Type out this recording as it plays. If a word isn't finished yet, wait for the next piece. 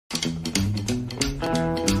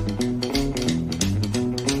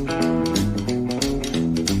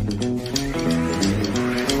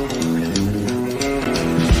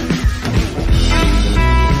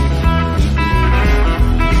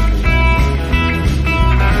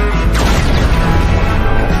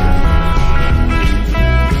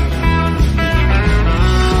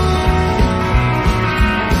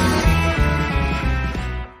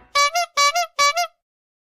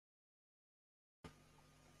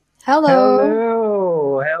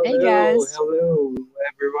Hello. Hello, Hey hello, guys. hello,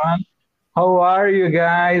 everyone. How are you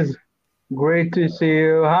guys? Great to see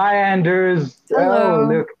you. Hi, Anders. Oh, Hello.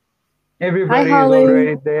 look, Hi everybody is Holly.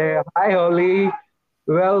 already there. Hi, Holly.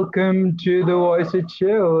 Welcome to the VoiceIt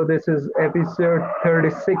Show. This is episode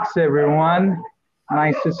 36, everyone.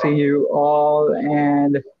 Nice to see you all,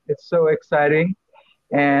 and it's so exciting.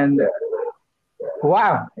 And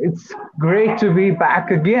wow, it's great to be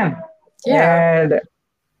back again. Yeah. And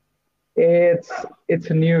It's it's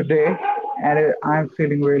a new day, and I'm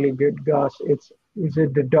feeling really good. Gosh, is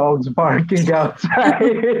it the dogs barking outside?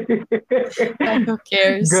 Who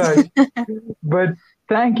cares? Good, but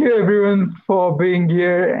thank you everyone for being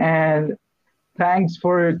here, and thanks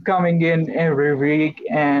for coming in every week.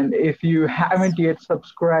 And if you haven't yet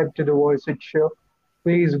subscribed to the Voice It Show,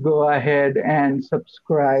 please go ahead and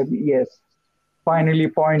subscribe. Yes, finally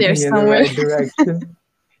pointing There's in the somewhere. right direction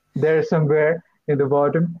there somewhere in the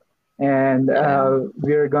bottom. And Yeah.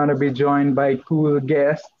 we're going to be joined by cool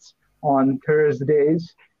guests on Thursdays.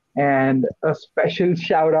 And a special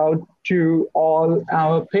shout out to all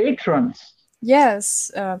our patrons. Yes.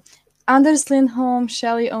 Anders Lindholm,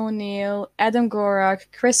 Shelley O'Neill, Adam Gorak,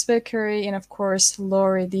 Chris Vickery, and of course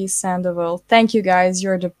Laurie D. Sandoval. Thank you guys.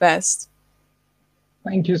 You're the best.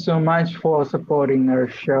 Thank you so much for supporting our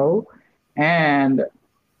show. And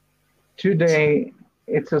today,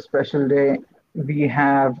 it's a special day. We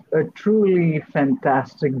have a truly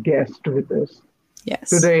fantastic guest with us. Yes.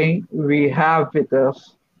 Today, we have with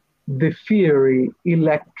us the fiery,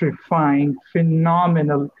 electrifying,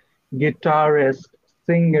 phenomenal guitarist,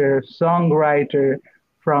 singer, songwriter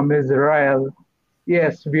from Israel.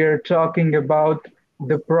 Yes, we are talking about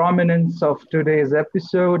the prominence of today's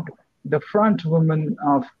episode, the front woman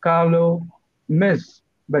of Kalo, Miss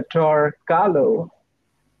Bat-Or Kalo.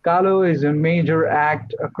 Kalo is a major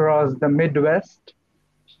act across the Midwest.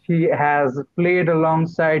 He has played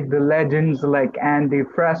alongside the legends like Andy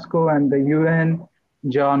Frasco and the UN,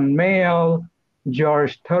 John Mayall,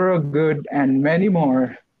 George Thoroughgood, and many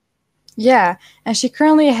more. Yeah, and she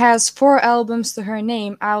currently has 4 albums to her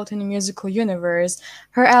name out in the musical universe.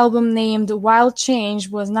 Her album named Wild Change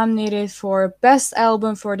was nominated for Best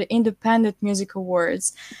Album for the Independent Music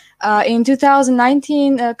Awards. In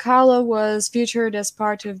 2019, Kalo was featured as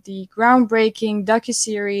part of the groundbreaking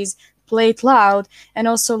docuseries Play It Loud and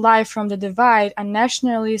also Live from the Divide, a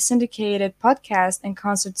nationally syndicated podcast and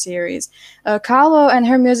concert series. Kalo and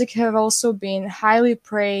her music have also been highly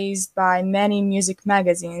praised by many music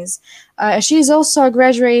magazines. She is also a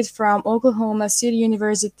graduate from Oklahoma City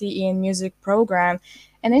University in music program,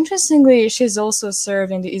 and interestingly, she's also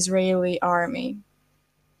served in the Israeli army.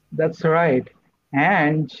 That's right.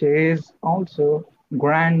 And she is also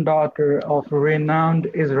granddaughter of renowned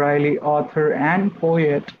Israeli author and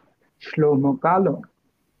poet Shlomo Kalo.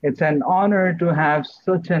 It's an honor to have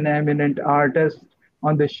such an eminent artist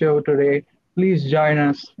on the show today. Please join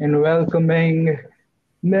us in welcoming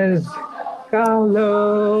Ms.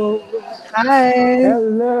 Kalo. Hi.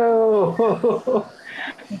 Hello.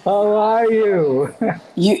 How are you?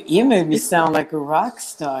 You made me sound like a rock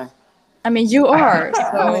star. I mean, you are,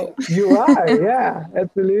 I mean, so You are, yeah,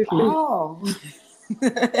 absolutely. oh,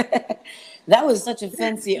 that was such a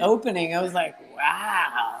fancy opening. I was like,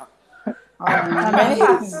 wow, I mean,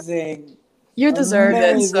 amazing, you deserve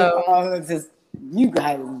it, amazing. so Oh, it's just you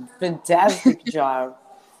guys, fantastic job.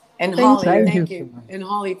 And thank Holly, Thank you. you thank so you. much. And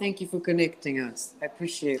Holly, thank you for connecting us. I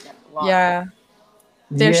appreciate that a lot. Yeah,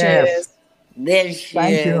 there she Yes, is. There she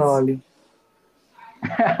thank you, is. Holly.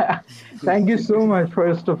 Thank you so much,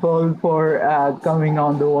 first of all, for coming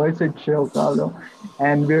on the Voice It Show, Carlo.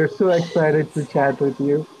 And we're so excited to chat with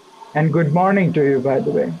you. And good morning to you, by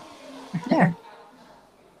the way. Yeah.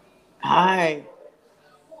 Hi.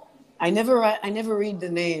 I never read the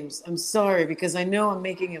names. I'm sorry because I know I'm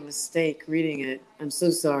making a mistake reading it. I'm so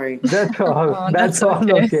sorry. That's all. Oh, That's that's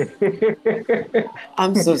all okay. okay.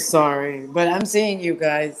 I'm so sorry. But I'm seeing you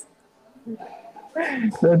guys.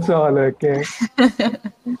 That's all okay.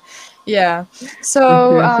 Yeah. It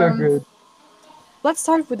So, feels so good. let's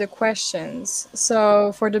start with the questions.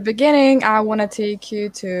 So, for the beginning, I want to take you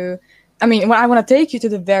to, I mean, well, I want to take you to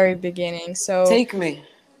the very beginning. So, Take me.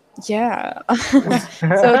 yeah. So,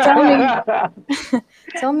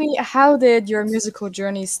 tell me, how did your musical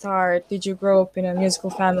journey start? Did you grow up in a musical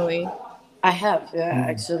family? I have. Yeah, Mm.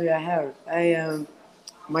 actually I have.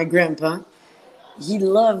 My grandpa, he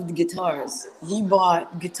loved guitars. He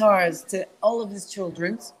bought guitars to all of his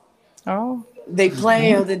children. Oh, They play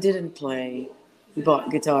Mhm. or they didn't play. He bought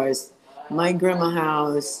guitars. My grandma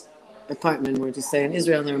house apartment, where to say in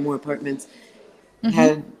Israel there are more apartments, mm-hmm.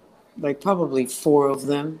 had like probably four of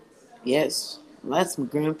them. Yes. That's my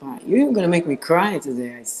grandpa. You're gonna make me cry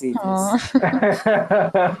today. I see this.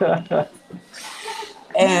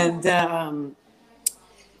 And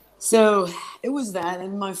so it was that.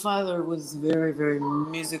 And my father was very, very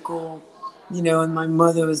musical, and my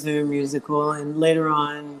mother was very musical. And later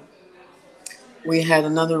on, we had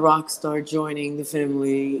another rock star joining the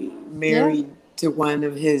family, Yeah. married to one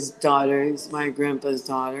of his daughters, my grandpa's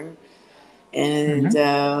daughter. And,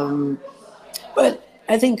 Mhm. but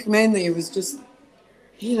I think mainly it was just,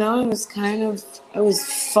 it was kind of, I was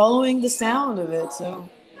following the sound of it. So,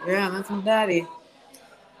 yeah, that's my daddy.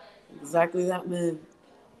 Exactly that man.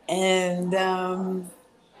 And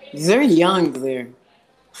he's very young there.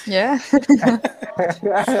 Yeah.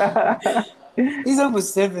 He's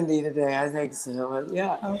almost 70 today, I think so. But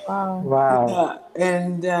yeah. Oh, wow. Wow. Yeah.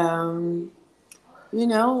 And,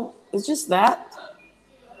 it's just that.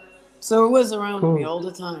 So it was around me Cool. all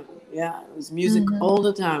the time. Yeah, it was music Hmm. all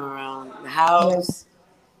the time around the Yeah. house.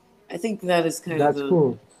 I think that is kind of That's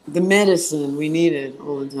cool. the medicine we needed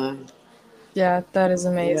all the time. Yeah, that is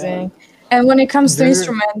Yeah. amazing. And when it comes to Do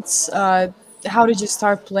instruments, how did you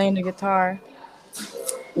start playing the guitar?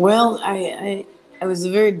 Well, I was a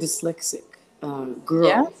very dyslexic Yeah.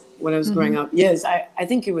 girl when I was growing Mm-hmm. up. Yes, I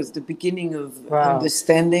think it was the beginning of wow.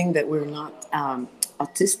 understanding that we're not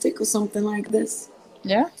autistic or something like this.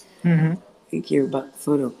 Yeah. Hmm. Thank you about the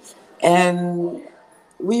photo. And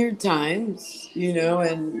weird times,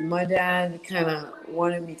 and my dad kind of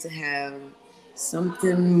wanted me to have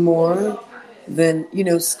something more than,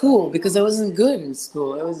 school because I wasn't good in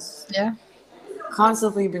school. I was Yeah.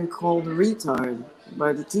 constantly been called a retard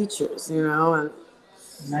by the teachers, and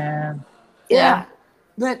Man. Yeah. yeah.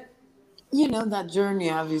 But, that journey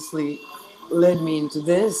obviously led me into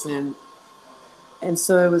this. And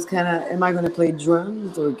so it was kind of, am I going to play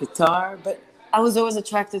drums or guitar? But I was always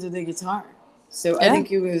attracted to the guitar. So I Yeah.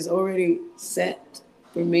 think it was already set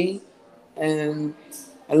for me. And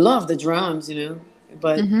I love the drums,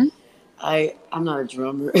 but Mm-hmm. I'm not a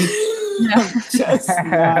drummer. Yeah. I'm just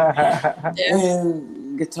not. Yeah.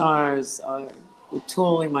 And guitars are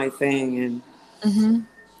totally my thing. Mm-hmm.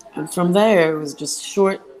 And from there, it was just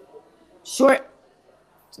short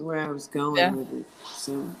to where I was Yeah. going with it.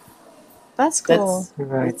 So That's cool. that's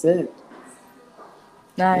Right. that's it.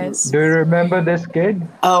 Yeah. Nice. Do you remember this kid?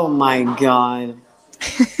 Oh my god.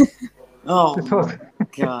 Oh This was. my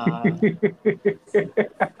god.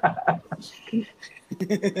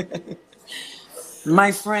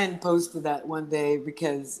 My friend posted that one day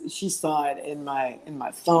because she saw it in my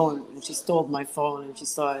phone and she stole my phone and she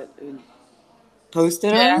saw it and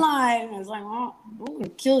posted it Yeah. online. And I was like, oh, I'm gonna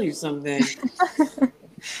kill you someday.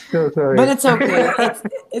 So But sorry. it's okay.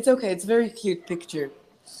 It's okay. It's a very cute picture.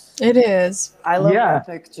 It is. I love Yeah, that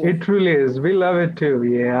picture. it truly is. We love it too.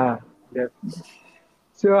 Yeah. Definitely.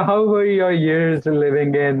 So, how were your years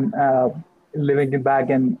back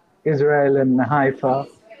in Israel and Haifa?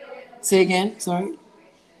 Say again, sorry.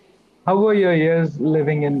 How were your years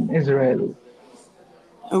living in Israel?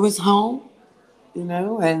 It was home,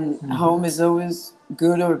 and Hmm. home is always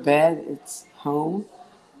good or bad. It's home.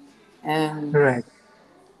 And Right.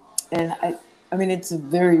 and I mean it's a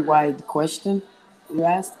very wide question you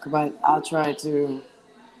ask, but I'll try to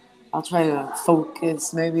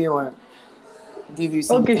focus maybe or give you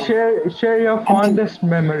Okay, something. share your I mean fondest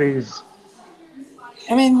memories.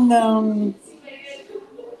 I mean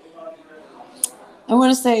I want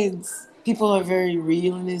to say people are very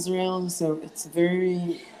real in Israel, so it's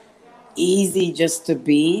very easy just to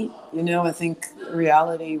be. I think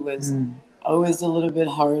reality was Mm. always a little bit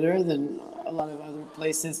harder than a lot of other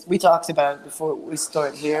places. We talked about it before we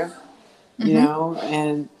start here, Mm-hmm.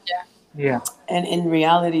 and Yeah. Yeah. in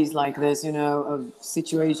realities like this, a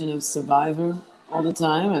situation of survivor all the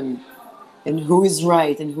time, and who is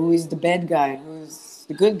right and who is the bad guy, who's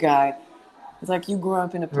the good guy. It's like you grew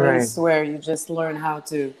up in a Right. place where you just learn how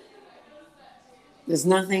to. There's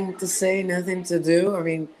nothing to say, nothing to do. I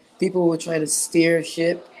mean, people will try to steer a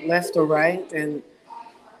ship left or right, and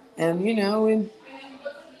we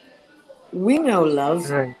know love.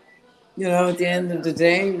 Right. At the end of the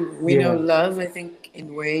day, we know Yeah. love. I think in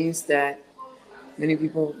ways that many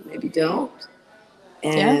people maybe don't.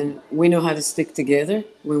 Yeah. And we know how to stick together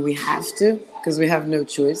when we have to because we have no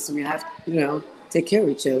choice. We have to, take care of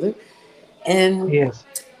each other. And Yes.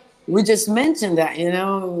 we just mentioned that,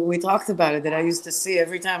 we talked about it that I used to see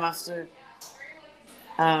every time after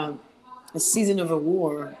um, a season of a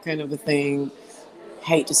war kind of a thing.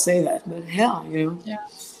 Hate to say that, but hell, Yeah.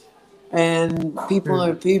 and people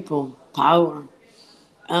are Right. people, power.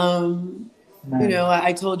 Um, Nice.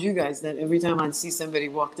 I told you guys that every time I'd see somebody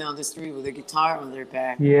walk down the street with a guitar on their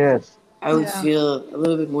back, Yes. I would Yeah. feel a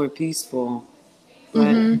little bit more peaceful.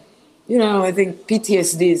 But Mm-hmm. you know, I think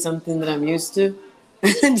PTSD is something that I'm used to.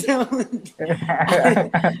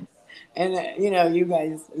 And you know, you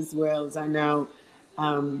guys as well as I know.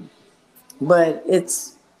 Um, but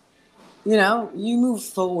it's, you know, you move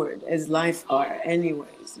forward as life are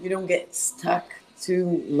anyways. You don't get stuck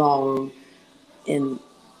too long in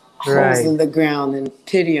holes Right. in the ground and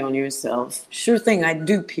pity on yourself. Sure thing, I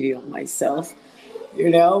do pity on myself, you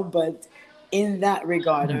know, but in that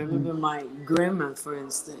regard, I Mhm. remember my grandma, for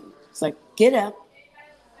instance, it's like, get up,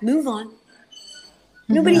 move on.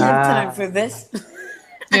 Nobody Mm-hmm. have time Ah, for this.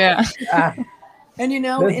 Yeah. ah, And you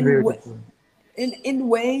know, that's beautiful. in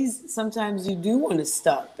ways, sometimes you do want to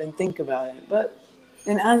stop and think about it, but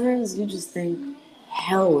in others, you just think,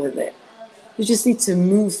 hell with it. You just need to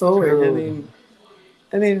move forward. True.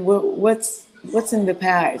 I mean, what's in the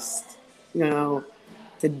past? You know,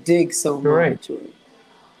 to dig so Right. much, or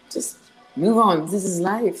just move on. This is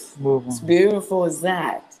life. Move It's on. beautiful as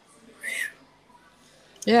that.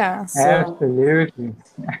 Yeah. So Absolutely.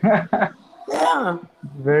 yeah.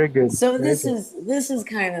 Very good. So Very good. this is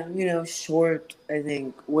kind of, you know, short, I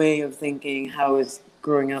think, way of thinking how is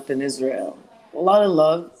growing up in Israel. A lot of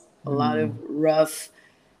love, a lot of Mm. rough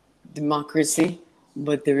democracy,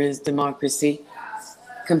 but there is democracy.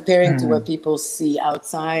 Comparing to what Mm. people see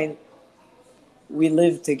outside, we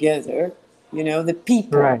live together. You know, the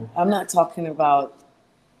people. Right. I'm not talking about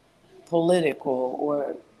political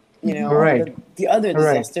or, you know, Mm-hmm. all Right. the other Right.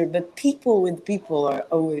 disaster, but people with people are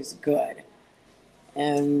always good.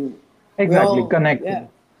 And we Exactly. all, yeah, Connected.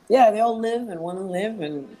 yeah, they all live and want to live,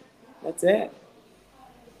 and that's it.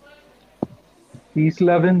 Peace,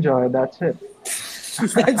 love, and joy. That's it.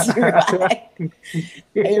 That's right.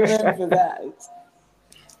 Amen for that.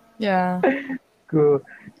 Yeah. Cool.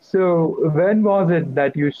 So, when was it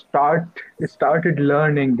that you started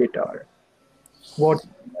learning guitar? What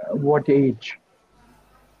what age?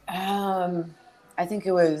 Um, I think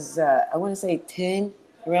it was, I want to say 10,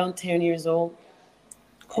 around 10 years old.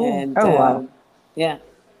 Cool. And Oh wow. yeah,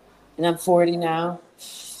 and I'm 40 now.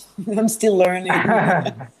 I'm still learning.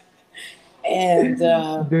 And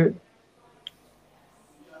do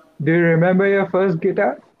Do you remember your first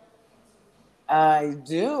guitar? I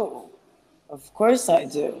do. Of course I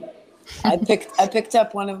do. I picked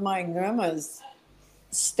up one of my grandma's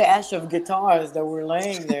stash of guitars that were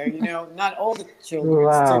laying there. You know, not all the children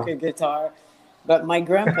took Wow. a guitar, but my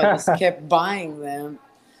grandpa just kept buying them.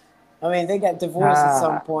 I mean, they got divorced at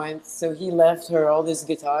some Ah, point, so he left her all these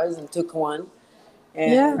guitars and took one.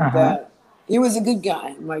 Yeah. And uh-huh. he was a good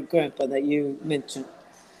guy, my grandpa that you mentioned.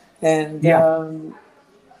 And Yeah,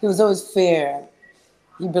 he was always fair.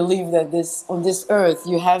 He believed that this on this earth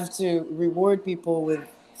you have to reward people with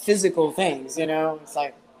physical things. You know, it's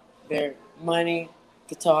like their money,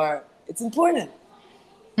 guitar. It's important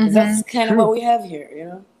because Mm-hmm. that's kind of what true. we have here. You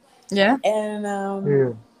know, Yeah. and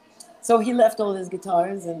Yeah. so he left all his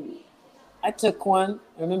guitars, and I took one.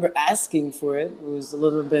 I remember asking for it. It was a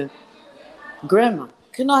little bit, Grandma,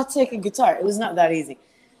 could not take a guitar. It was not that easy.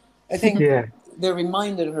 I think Yeah. they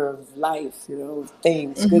reminded her of life, you know,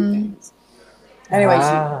 things, good Mm-hmm. things. Anyway,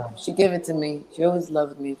 Ah. she gave it to me. She always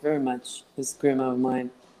loved me very much, this grandma of mine,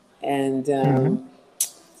 and Mm-hmm. um,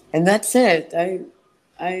 and that's it.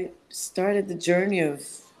 I started the journey of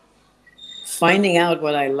finding out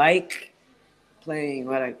what I like playing,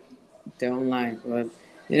 what I don't like, what,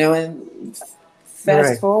 you know. And fast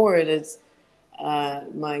Right. forward, it's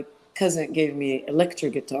my cousin gave me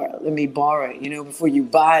electric guitar. Let me borrow it. You know, before you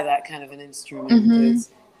buy that kind of an instrument, Mm-hmm. it's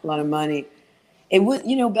a lot of money. It was,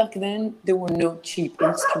 you know, back then there were no cheap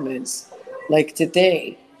instruments like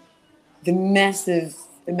today. The massive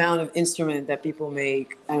amount of instrument that people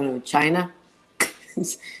make, I don't know, China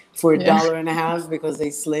for a Yeah. dollar and a half because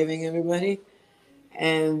they're slaving everybody.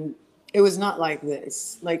 And it was not like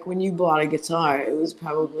this. Like when you bought a guitar, it was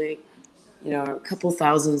probably, you know, a couple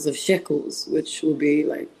thousands of shekels, which would be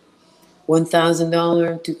like $1,000,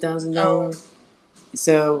 Oh. $2,000.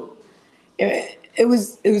 So it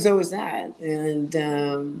was always that. And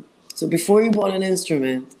so before you bought an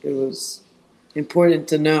instrument, it was important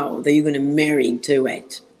to know that you're going to marry to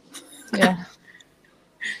it. Yeah.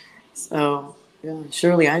 So yeah,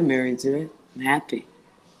 surely I'm married to it. I'm happy.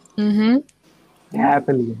 Mm-hmm. Yeah,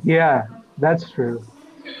 Happily. Yeah, that's true.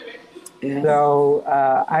 yeah, So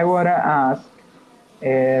I want to ask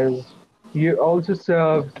is you also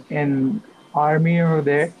served in army over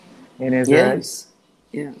there in Israel. yes,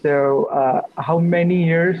 yeah. So how many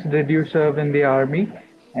years did you serve in the army?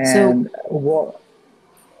 So And what?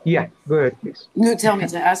 Yeah, go ahead, please. no, tell me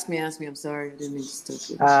to ask me. Ask me. I'm sorry, I didn't mean to stop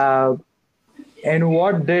you. Uh, and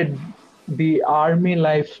what did the army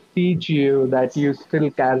life teach you that you still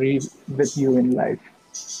carry with you in life?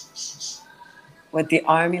 What the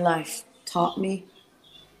army life taught me?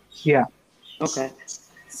 Yeah. Okay.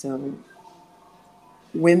 So,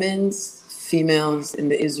 females in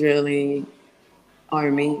the Israeli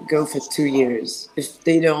army go for 2 years. If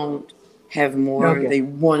they don't have more, Okay. they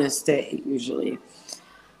want to stay usually.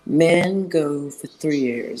 Men go for 3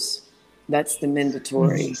 years. That's the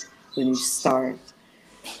mandatory when you start.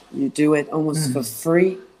 You do it almost for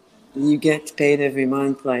free. You get paid every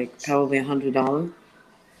month, like probably $100.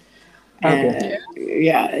 Okay. And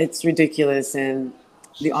yeah, it's ridiculous. And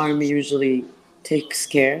the army usually takes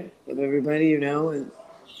care of everybody, and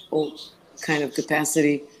all kind of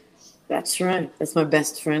capacity. That's right. That's my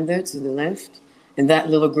best friend there to the left. And that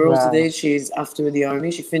little girl Wow. today, she's after the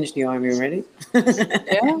army. She finished the army already.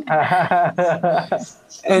 Yeah.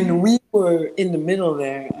 And we were in the middle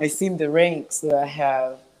there. I seen the ranks that I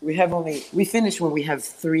have. We finish when we have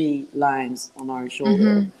 3 lines on our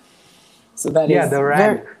shoulder. So that Yeah, is the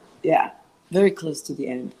rank. very close to the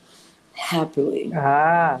end. Happily.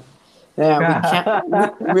 Ah.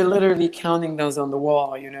 Yeah, we're literally counting those on the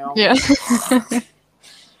wall, Yeah.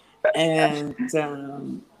 And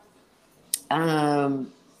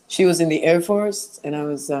she was in the Air Force, and I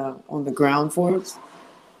was on the ground force.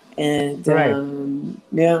 And Right.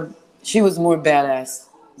 yeah, she was more badass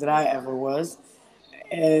than I ever was.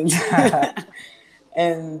 And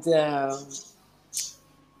and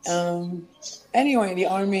anyway, the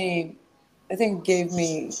army, I think, gave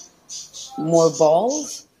me more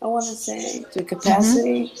balls. I want to say to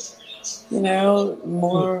capacity,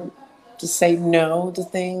 more to say no to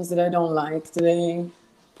things that I don't like today,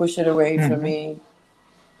 push it away from me.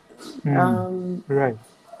 Right.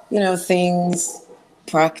 Things,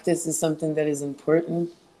 practice is something that is important.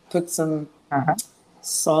 Put some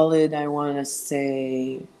solid, I want to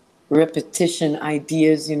say, repetition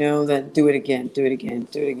ideas, that do it again, do it again,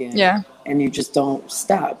 do it again. Yeah. And you just don't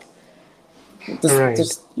stop. Right.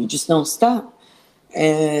 You just don't stop.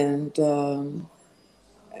 And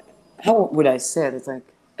how would I say it? It's like,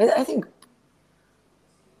 I think,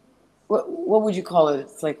 what would you call it?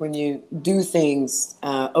 It's like when you do things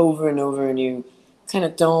over and over and you kind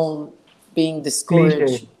of don't being discouraged.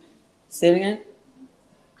 Cliche. Say it again?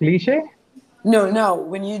 Cliche? No.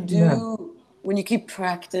 When you do, No. when you keep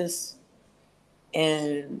practice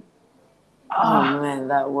and, oh man,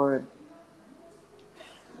 that word.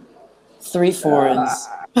 3 foreigns.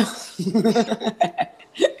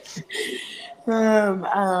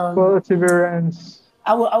 Perseverance.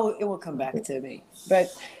 It will come back to me.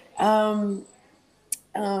 But, Something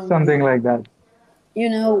like that.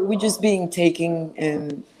 we're just being taken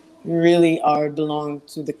and really belong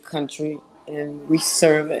to the country and we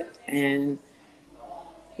serve it. And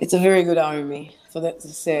it's a very good army, for that to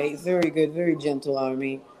say. Very good, very gentle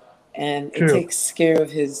army. And it True. takes care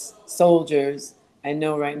of his soldiers. I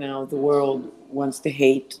know right now the world wants to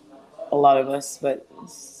hate a lot of us, but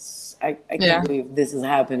I can't believe this is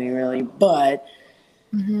happening, really. But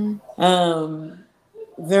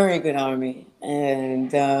very good army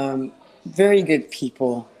and very good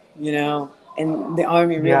people, And the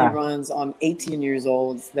army really Yeah. runs on 18 years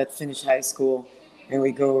olds that finish high school, and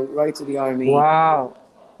we go right to the army. Wow.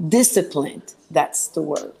 Disciplined. That's the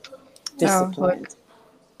word. Disciplined.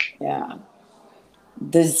 Yeah.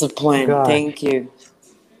 Discipline. Gosh. Thank you.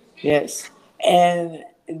 Yes. And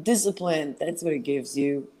discipline, that's what it gives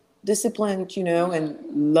you. Discipline, and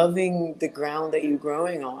loving the ground that you're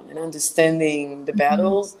growing on and understanding the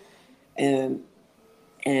battles and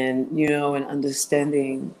and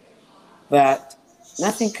understanding that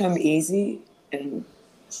nothing come easy, and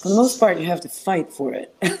for the most part you have to fight for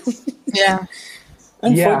it. Yeah.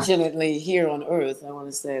 Unfortunately, here on Earth, I want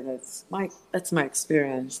to say that's my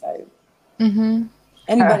experience.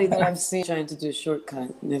 Anybody that I've seen trying to do a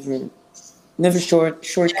shortcut never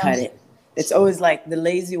shortcut it. It's always like the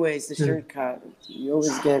lazy way is the shortcut. You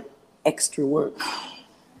always get extra work.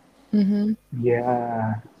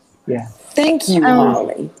 Yeah. Yeah. Thank you,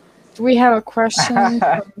 Holly. We have a question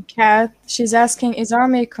from Kat. She's asking, is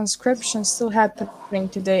army conscription still happening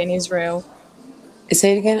today in Israel?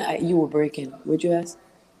 Say it again. You were breaking. What'd you ask?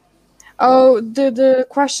 Oh, the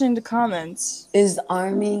question in the comments. Is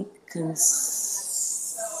army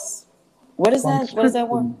what is that? What is that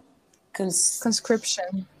word?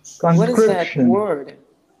 Conscription. What is that word?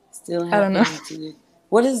 Still happening I don't know. to you?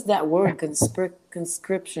 What is that word?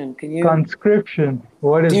 Conscription. Can you? Conscription.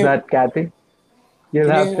 What is that, Kathy? You'll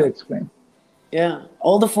have to explain. Yeah,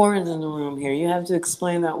 all the foreigners in the room here. You have to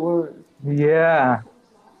explain that word. Yeah.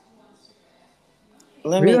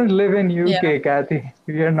 We don't live in UK, Kathy.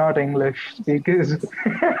 We are not English speakers.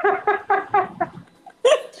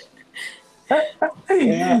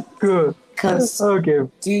 Yeah. Cool. Because Okay.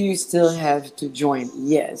 do you still have to join?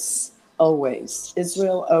 Yes, always.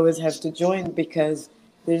 Israel always have to join because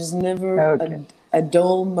there's never Okay. a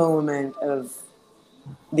dull moment of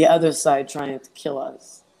the other side trying to kill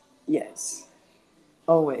us. Yes,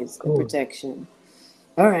 always a Cool. protection.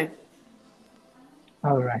 All right,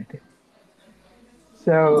 All right.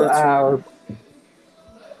 So, that's right.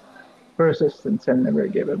 persistence and never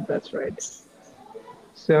give up. That's right.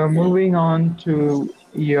 So, moving on to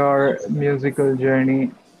your musical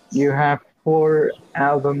journey, you have four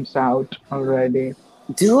albums out already.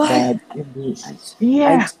 Do I? That indeed, I,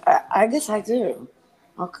 yeah. I guess I do.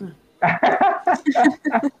 Okay.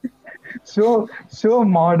 So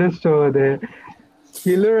modest over there.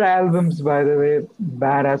 Killer albums, by the way,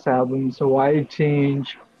 badass albums. Wild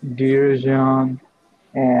Change, Dear John,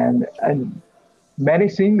 and many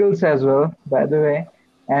singles as well, by the way.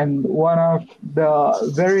 And one of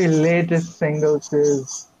the very latest singles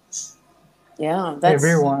is Yeah,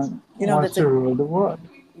 Everyone Wants that's to Rule the World.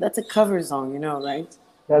 a cover song, right?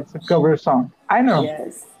 That's a cover song. I know,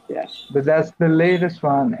 Yes. Yeah. but that's the latest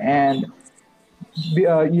one. And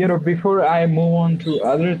before I move on to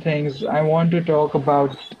other things, I want to talk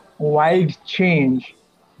about Wild Change.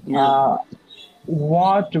 Yeah. Uh,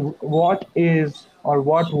 what is or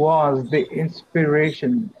what was the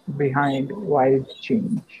inspiration behind Wild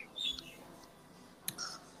Change?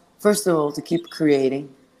 First of all, to keep creating.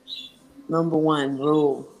 Number one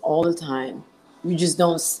rule all the time. You just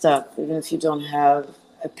don't stop, even if you don't have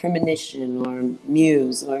a premonition or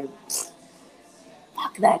muse or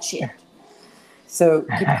fuck that shit. So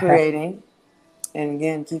keep creating and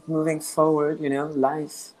again keep moving forward,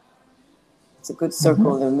 life. It's a good Mhm.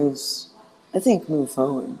 circle that moves I think move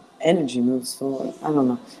forward. Energy moves forward. I don't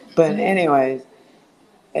know. But anyways,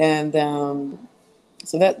 and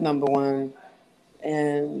so that's number one.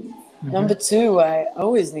 And number Mhm. two, I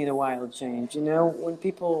always need a wild change. When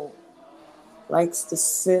people likes to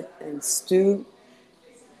sit and stew.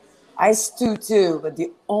 I stew too, but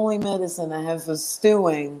the only medicine I have for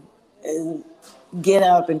stewing is get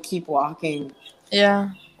up and keep walking. Yeah.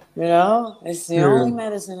 It's the only True.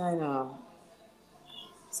 medicine I know.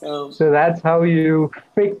 So, So that's how you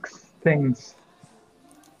fix things.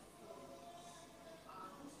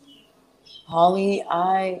 Holly,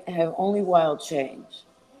 I have only wild change.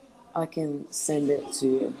 I can send it to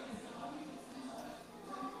you.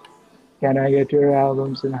 Can I get your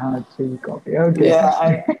albums in hard tea copy? Okay.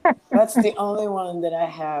 Yeah, that's the only one that I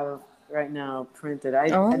have right now printed.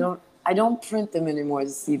 Oh. I don't print them anymore,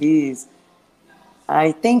 the CDs.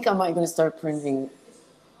 I think I might gonna start printing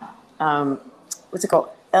what's it called,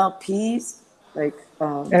 LPs, like Yeah,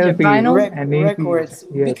 LPs vinyl. and EPs. records,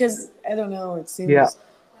 Yes. because I don't know, it Yeah.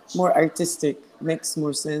 seems more artistic, makes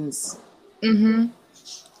more sense. Mm-hmm.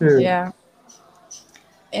 True. Yeah.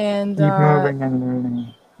 And Keep moving and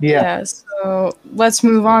learning. Yeah. yeah, so let's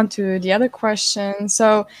move on to the other question.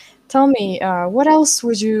 So tell me, what else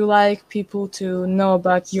would you like people to know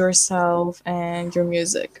about yourself and your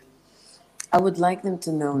music? I would like them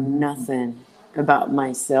to know Mhm. nothing about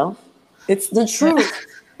myself. It's the Yeah. truth.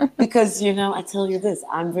 Because, I tell you this,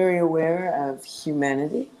 I'm very aware of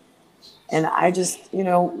humanity. And I just,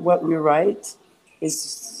 what we write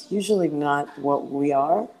is usually not what we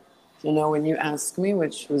are. When you ask me,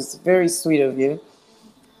 which was very sweet of you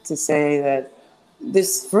to say that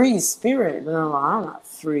this free spirit, no, I'm not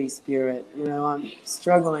free spirit. I'm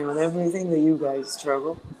struggling with everything that you guys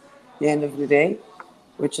struggle at the end of the day,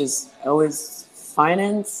 which is always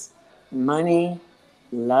finance, money,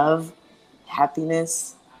 love,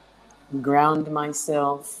 happiness, ground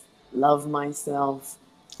myself, love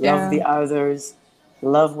Yeah. the others,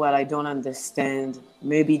 love what I don't understand.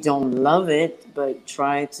 Maybe don't love it, but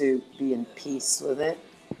try to be in peace with it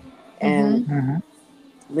Mm-hmm. and Mhm.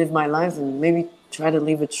 live my life and maybe try to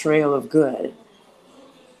leave a trail of good.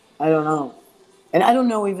 I don't know. And I don't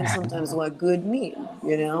know even sometimes what good mean.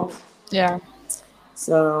 Yeah.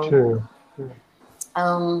 So, True. True.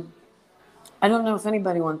 um, I don't know if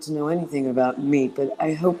anybody wants to know anything about me, but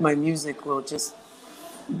I hope my music will just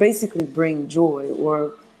basically bring joy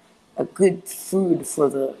or a good food for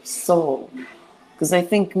the soul. Because I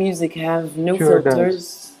think music have no Sure does.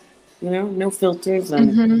 filters, no filters.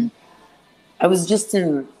 And Mm-hmm. I was just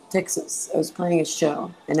in Texas. I was playing a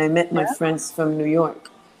show, and I met my friends from New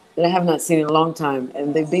York that I have not seen in a long time,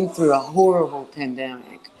 and they've been through a horrible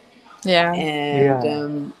pandemic. Yeah.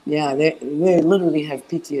 And Yeah. yeah, they literally have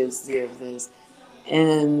PTSD of this.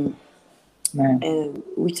 And Man. and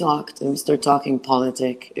we talked, and we started talking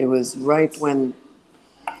politic. It was right when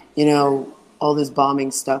all this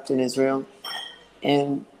bombing stopped in Israel,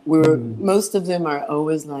 and Mm. most of them are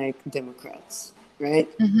always like Democrats, right?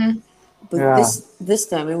 Mm-hmm. But this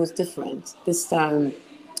time it was different. This time,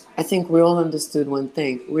 I think we all understood one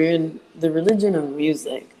thing. We're in the religion of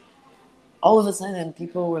music. All of a sudden,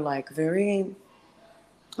 people were like very,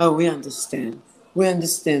 oh, we understand. We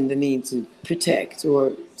understand the need to protect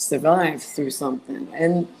or survive through something.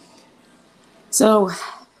 And so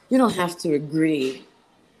you don't have to agree.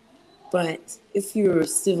 But if you're a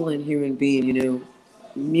civil and human being, you know,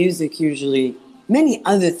 music usually, many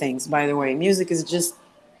other things, by the way, music is just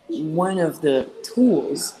one of the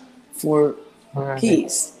tools for Right.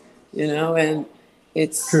 peace, you know, and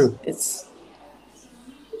it's True. it's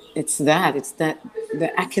it's that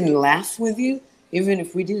I can laugh with you even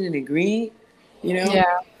if we didn't agree, you know. Yeah.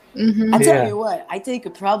 Mm-hmm. I tell Yeah. you what, I take a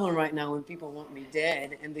problem right now when people want me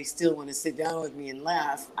dead and they still want to sit down with me and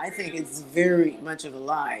laugh. I think it's very much of a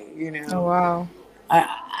lie, you Oh know. wow.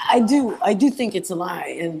 I do think it's a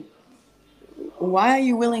lie. And why are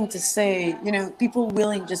you willing to say, you know, people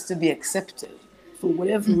willing just to be accepted for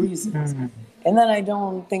whatever reasons? Mm. And that I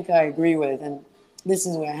don't think I agree with. And this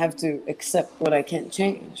is where I have to accept what I can't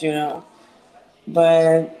change, you know.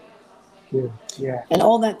 But, Yeah. Yeah. and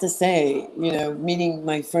all that to say, you know, meeting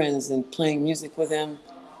my friends and playing music with them,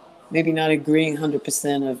 maybe not agreeing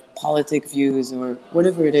 100% of politic views or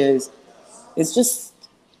whatever it is, it's just,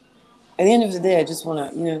 at the end of the day, I just want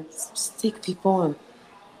to, you know, just take people and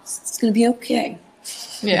it's going to be okay.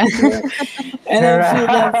 Yeah. And I feel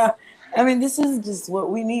that's, Right. I mean, this is just what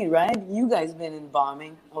we need, right? You guys been in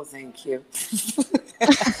bombing. Oh, thank you.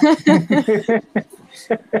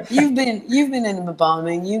 You've been in the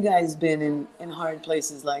bombing. You guys been in hard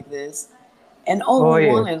places like this. And all Oh we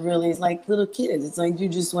yes. wanted really is like little kids. It's like you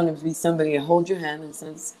just want to be somebody to hold your hand and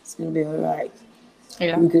says it's gonna be all right.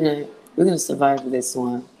 Yeah. We're gonna survive this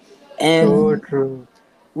one. And So Mm-hmm. true.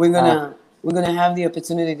 we're Ah, gonna we're gonna have the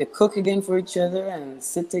opportunity to cook again for each other and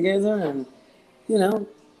sit together and you know,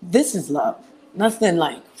 this is love. Nothing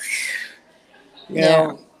like you Yeah.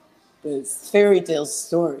 know, it's fairy tale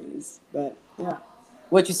stories. But yeah.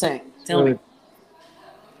 What you saying? Tell me. good.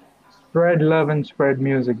 Spread love and spread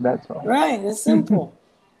music. That's all. Right, it's simple.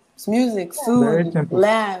 It's music, Very food, simple.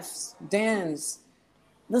 laughs, dance.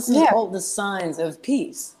 This is Yeah. all the signs of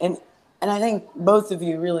peace. And I think both of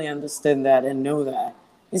you really understand that and know that.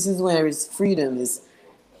 This is where his freedom is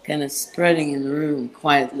kind of spreading in the room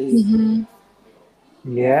quietly. Mm-hmm.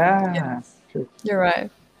 Yeah. True. You're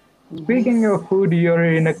right. Speaking of food, you're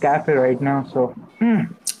in a cafe right now. So,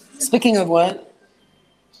 Speaking of what?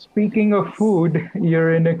 speaking of food,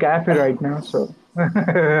 you're in a cafe right now. So,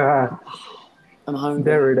 I'm hungry.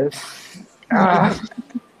 there it is. Oh. Ah,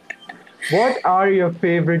 what are your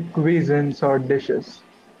favorite cuisines or dishes?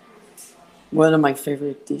 One of my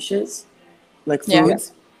favorite dishes, like Yeah. Yeah,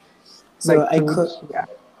 foods. So like foods. Yeah,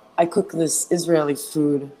 I cook this Israeli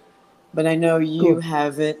food, but I know you cool.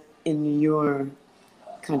 have it in your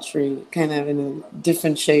country, kind of in a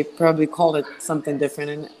different shape, probably call it something different.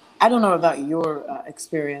 And I don't know about your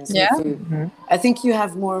experience Yeah. with food. I think you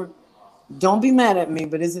have more, don't be mad at me,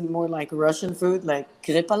 but is it more like Russian food, like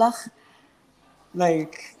krepalach?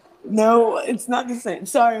 Like, no, it's not the same.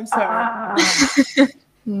 Sorry, I'm sorry. Ah,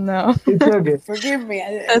 No. it's okay. Forgive me.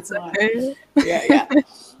 It's That's not. okay. Yeah, yeah.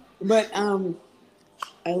 But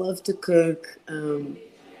I love to cook.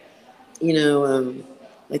 You know,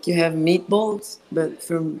 like you have meatballs, but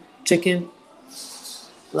from chicken,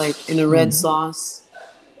 like in a red Mhm. sauce,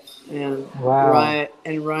 and Wow.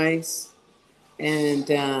 rice and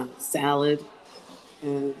salad.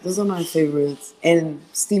 And those are my favorites. And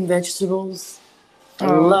steamed vegetables. I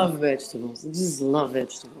Oh. love vegetables. I just love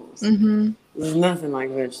vegetables. Mm-hmm. There's nothing like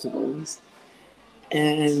vegetables.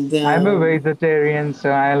 And I'm a vegetarian, so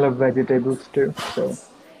I love vegetables too. So,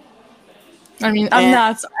 I mean, I'm and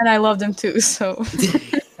not, and I love them too. So.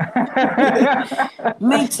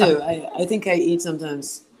 me too. I think I eat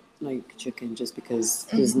sometimes like chicken just because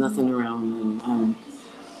there's nothing around. And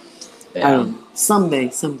I Yeah. don't know. Someday.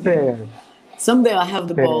 fair, Someday I'll have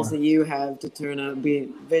the balls fair. that you have to turn out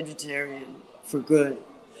being vegetarian for good.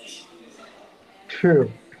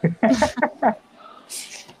 True.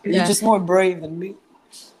 You're Yeah. just more brave than me.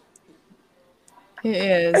 It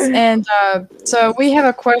is. And so we have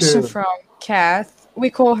a question True. from Kath. We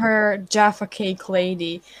call her Jaffa Cake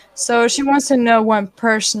Lady. So she wants to know one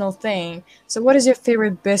personal thing. So what is your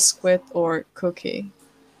favorite biscuit or cookie?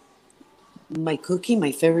 My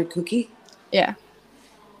favorite cookie, Yeah.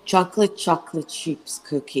 chocolate chips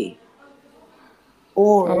cookie.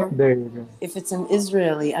 Oh. Or There you go. if it's an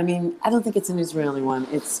Israeli, I mean, I don't think it's an Israeli one.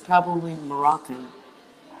 It's probably Moroccan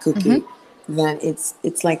Mm-hmm. cookie. Then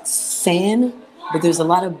it's like sand, but there's a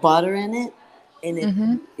lot of butter in it, and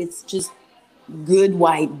Mm-hmm. it's just good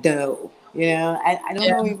white dough. I don't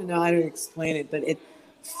Yeah. even know how to explain it, but it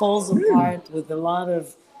falls apart with a lot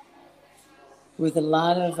of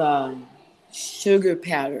sugar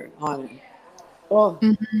powder on it. Oh,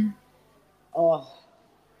 oh.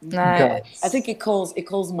 I Nice. think it calls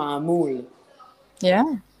maamul. Yeah.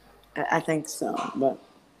 I think so, but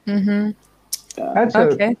Mm-hmm. That's a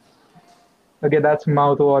Okay. okay. That's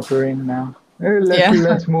mouth watering now. Let's Yeah.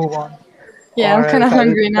 let's move on, Yeah, I'm or kind else of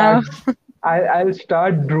hungry now. I'll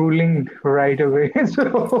start drooling right away.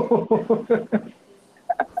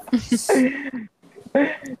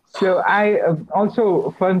 So I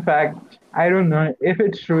also fun fact. I don't know if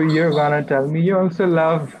it's true. You're gonna tell me. You also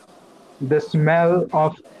love the smell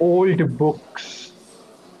of old books.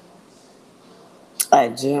 I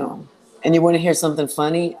do. And you want to hear something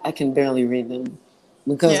funny? I can barely read them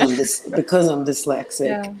Yeah. because I'm dyslexic.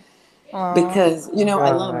 Yeah. Aw. Because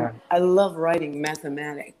Uh, I love writing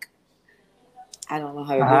mathematic. I don't know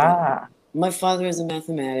how to do that. ah, My father is a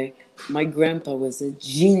mathematic. My grandpa was a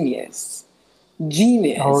genius. oh yeah.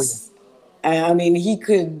 Genius. I mean, he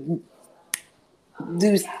could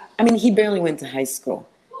do. I mean, he barely went to high school.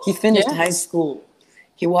 He finished Yeah. high school.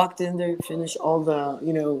 He walked in there, finished all the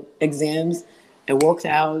exams, and walked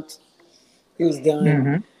out. He was done.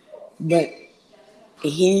 Mm-hmm. But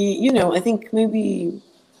I think maybe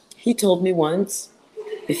he told me once,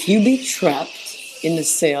 if you be trapped in a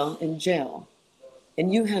cell in jail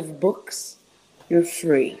and you have books, you're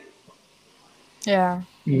free. Yeah.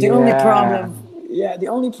 The only Yeah. problem, yeah, the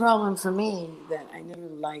only problem for me that I never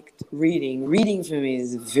liked reading. Reading for me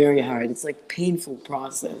is very hard. It's like painful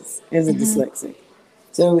process as a Mm-hmm. dyslexic.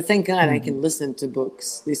 So thank God I Mhm. can listen to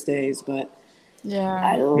books these days, but Yeah.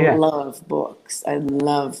 I Yeah. love books. I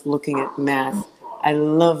love looking at math. I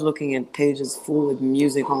love looking at pages full of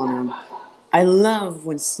music on them. I love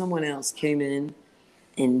when someone else came in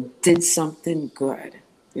and did something good,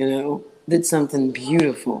 did something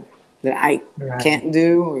beautiful that I Right. can't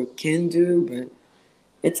do or can do, but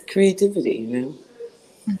it's creativity.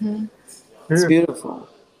 Mm-hmm. It's True. beautiful.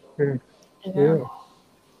 True. Yeah. True.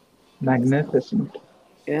 Magnificent.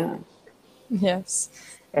 Yeah. Yes.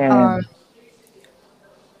 Um, And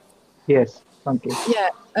yes, funky. yeah.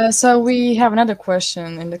 So we have another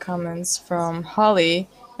question in the comments from Holly,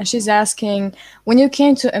 and she's asking, when you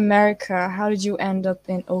came to America, how did you end up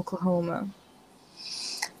in Oklahoma?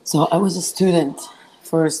 So I was a student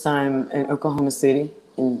first time in Oklahoma City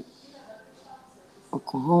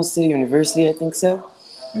University, I think so.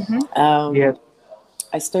 Mm-hmm. Yes. Um,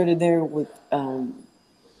 I started there with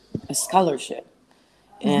a scholarship,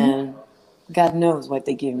 Mm-hmm. and God knows what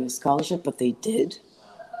they gave me a scholarship, but they did.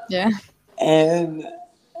 Yeah. And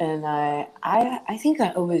I think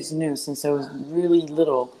I always knew since I was really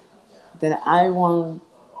little that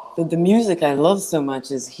that the music I love so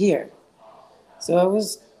much is here. So I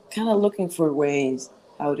was kind of looking for ways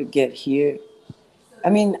how to get here. I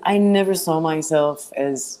mean, I never saw myself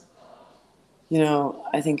as,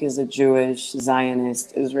 I think as a Jewish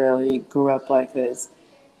Zionist Israeli grew up like this.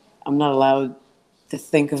 I'm not allowed to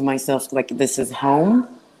think of myself like this is home,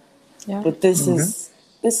 Yeah. but Mm-hmm.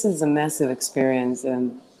 this is a massive experience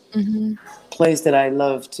and Mm-hmm. place that I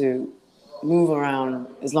love to move around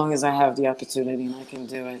as long as I have the opportunity and I can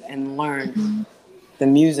do it and learn the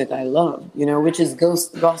music I love, which is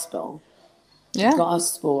gospel. Yeah.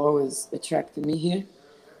 Gospel always attracted me here,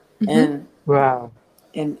 Mm-hmm. and Wow.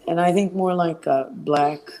 I think more like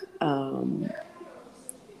um,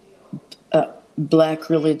 black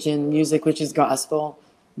religion music, which is gospel,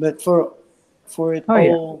 but for it Oh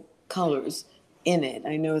yeah. all colors in it.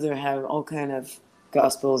 I know there have all kind of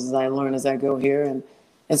gospels as I learn as I go here,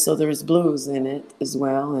 and so there's blues in it as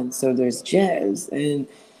well, and so there's jazz,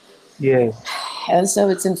 Yes. and so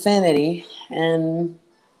it's infinity, and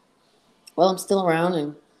well, I'm still around,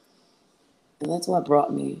 and that's what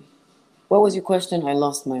brought me. What was your question? I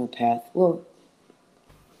lost my path. Well,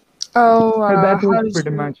 Oh, That was how did pretty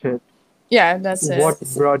you? much it. Yeah, that's it. What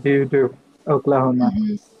brought you to Oklahoma?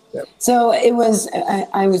 Yep. so it was.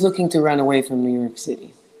 I was looking to run away from New York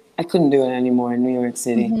City. I couldn't do it anymore in New York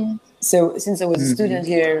City. Mm-hmm. So since I was a Mm-hmm. student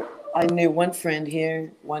here, I knew one friend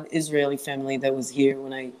here, one Israeli family that was here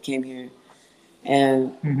when I came here,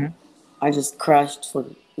 and Mm-hmm. I just crashed for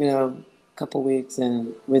a couple weeks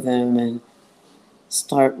and with them and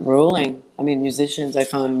start rolling. I mean, musicians. I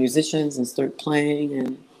found musicians and start playing,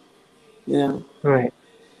 and you know Right.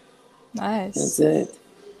 that's Nice. it.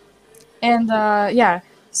 And yeah,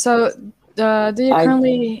 so I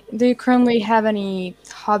do you currently have any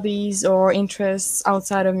hobbies or interests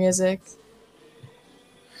outside of music?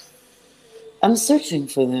 I'm searching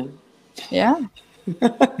for them. Yeah.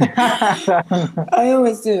 I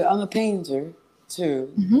always do. I'm a painter,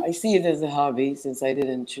 too. Mhm. I see it as a hobby since I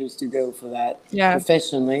didn't choose to go for that Yeah.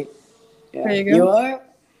 professionally. There Yeah. you You go. are?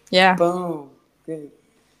 Yeah. Boom. Good.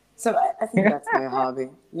 So I think that's my hobby.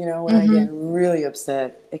 You know, when I get Mhm. really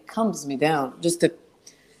upset, it calms me down. Just to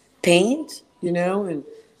paint, you know, and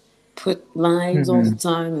put lines all the Hmm.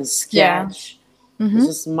 time and Yeah. sketch. It's Mhm.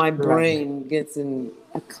 just my Right. brain gets in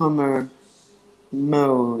a calmer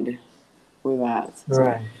mode with that. So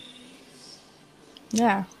Right.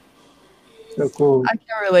 Yeah. So cool. I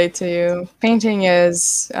can relate to you. Painting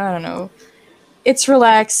is, I don't know, it's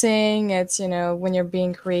relaxing. It's, when you're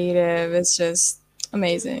being creative, it's just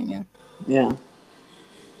amazing. Yeah. yeah,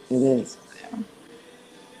 it is.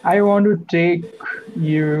 I want to take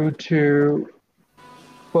you to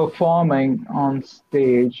performing on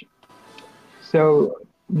stage. So,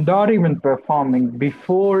 not even performing,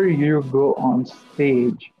 before you go on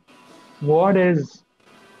stage, what is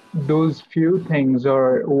those few things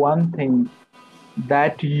or one thing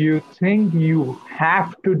that you think you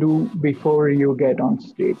have to do before you get on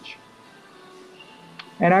stage?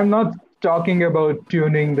 And I'm not talking about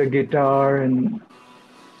tuning the guitar and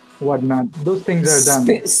whatnot. Those things are done.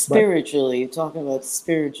 But Spiritually, talking about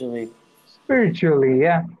spiritually, spiritually,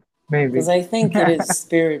 yeah, because maybe. I think it is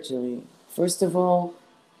spiritually. First of all,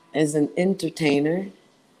 as an entertainer,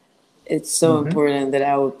 it's so Hmm. important that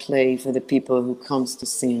I would play for the people who comes to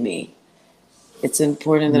see me. It's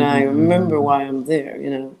important that I remember Hmm. why I'm there. You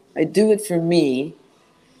know, I do it for me,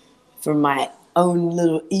 for my own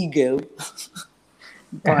little ego,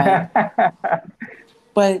 but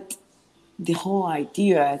but the whole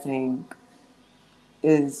idea, I think,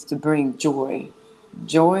 is to bring joy.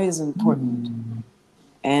 Joy is important,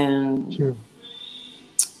 and True.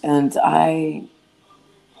 and I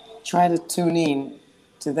try to tune in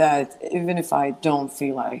to that, even if I don't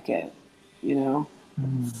feel like it. You know,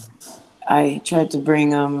 Mm. I try to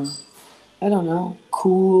bring I don't know,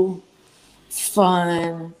 cool,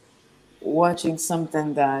 fun, watching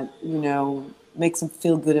something that makes them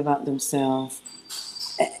feel good about themselves.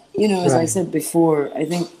 You know, as I Right. said before, I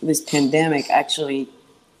think this pandemic actually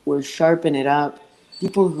will sharpen it up.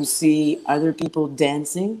 People who see other people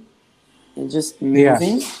dancing and just Yeah.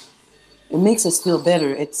 moving, it makes us feel better.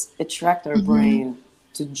 It's attract our Mhm. brain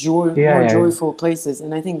to joy, Yeah. more Yeah. Yeah. joyful places.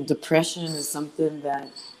 And I think depression is something that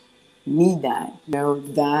need that,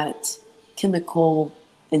 that chemical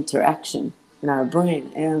interaction in our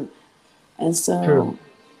brain. And True. so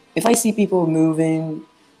if I see people moving,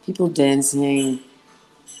 people dancing,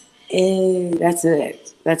 that's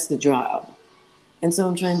it. That's the job. And so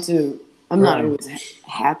I'm not Right. always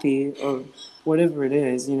happy or whatever it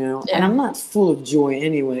is, and Yeah. I'm not full of joy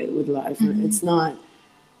anyway with life. Mhm. It's not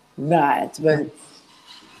that, but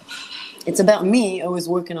it's about me always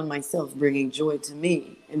working on myself, bringing joy to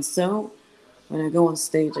me. And so when I go on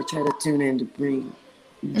stage, I try to tune in to bring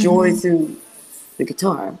joy Mhm. through the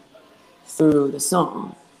guitar, through the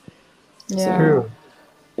song. Yeah. So True.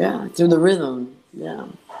 yeah, through the rhythm. Yeah.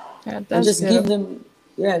 Yeah, And that's just give beautiful.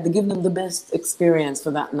 them, to give them the best experience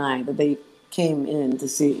for that night that they came in to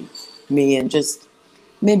see me, and just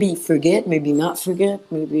maybe forget, maybe not forget,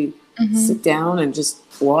 maybe Mhm. sit down and just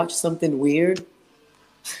watch something weird.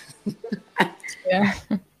 Yeah.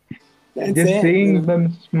 That's Just it, seeing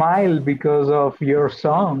them smile because of your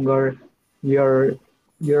song or your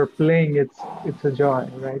your playing, it's a joy,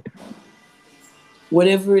 right?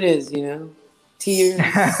 Whatever it is, tears,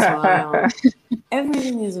 smile,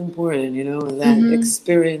 everything is important, that Mhm.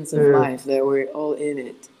 experience of True. life that we're all in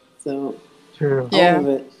it. So True. all Yeah. of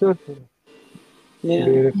it, So true. yeah.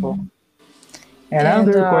 Beautiful. Mhm. And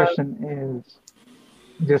Another question is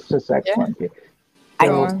just a sec, yeah, Monkey. go I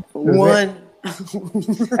So, on. one.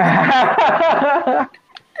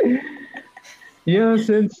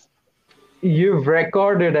 since you've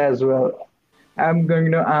recorded as well, I'm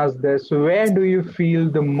going to ask this. Where do you feel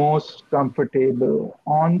the most comfortable?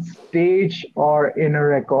 On stage or in a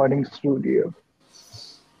recording studio?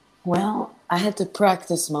 Well, I had to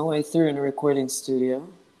practice my way through in a recording studio,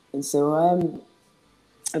 and so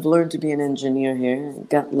I've learned to be an engineer here.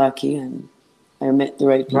 Got lucky, and I met the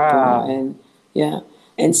right people, Wow. and yeah,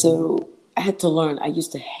 and so I had to learn. I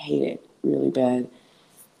used to hate it really bad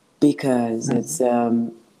because it's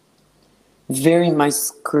Mhm. very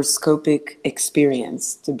microscopic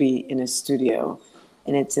experience to be in a studio,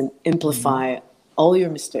 and it's an Mhm. amplify all your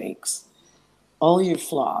mistakes, all your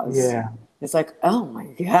flaws. Yeah. It's like, oh my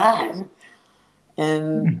god,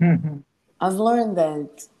 and I've learned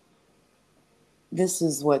that this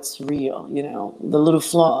is what's real, the little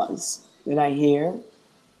flaws that I hear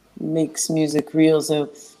makes music real. So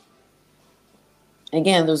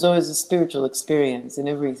again, there's always a spiritual experience in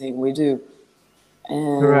everything we do.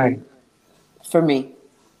 Right. And for me,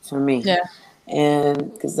 for me, Yeah.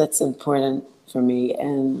 and because that's important for me,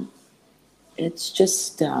 and it's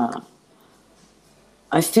just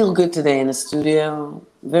I feel good today in the studio,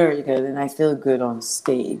 very good, and I feel good on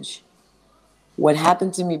stage. What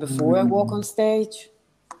happened to me before I walk on stage,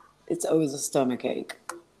 it's always a stomach ache.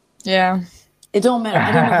 Yeah. It don't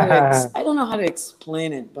matter. I don't know how to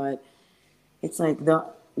explain it, but it's like the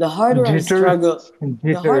harder I Jitters, struggle,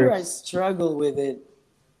 the harder I jitters. struggle with it,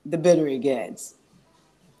 the better it gets.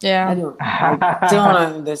 Yeah. I don't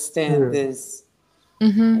understand True. this.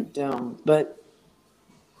 Mm-hmm. I don't. But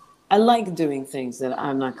I like doing things that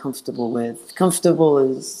I'm not comfortable with. Comfortable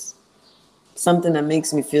is something that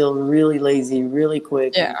makes me feel really lazy, really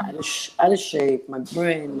quick, Yeah. and out of shape. My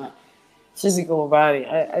brain, my physical body.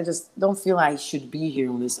 I just don't feel I should be here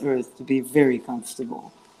on this earth to be very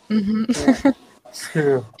comfortable. Yeah. Mm-hmm.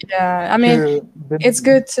 True. Yeah. I mean, True. it's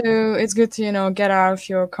good to get out of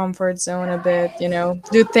your comfort zone a bit,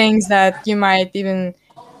 do things that you might even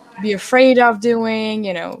be afraid of doing.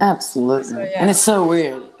 So Absolutely. And yeah. it's so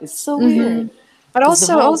weird. It's so Mm-hmm. weird. But Because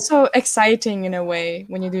the whole also exciting in a way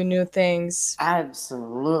when you do new things.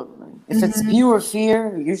 absolutely. If it's Mm-hmm. pure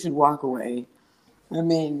fear, you should walk away. I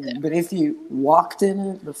mean, but if you walked in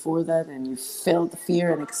it before that and you felt the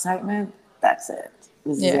fear and excitement, that's it.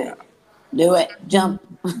 This is Yeah. it. Do it. Jump.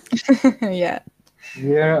 Yeah.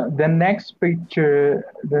 Yeah, the next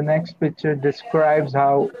picture describes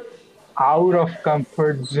how out of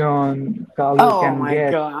comfort zone Kalo Oh can my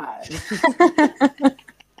get. God.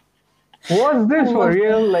 Was I this for love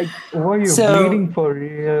real? that. Like, were you So, bleeding for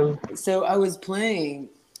real? so I was playing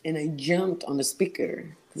and I jumped on the speaker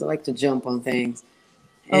because I like to jump on things.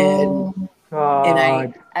 And Oh. and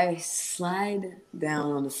God, I slide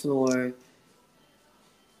down on the floor.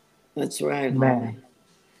 That's right, homie. man.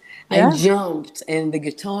 I Yeah. jumped and the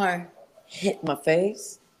guitar hit my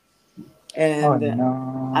face, Oh and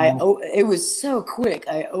no. it was so quick.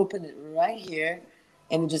 I opened it right here,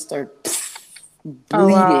 and it just started Oh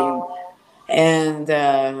bleeding, wow. and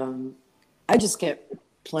I just kept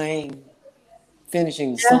playing,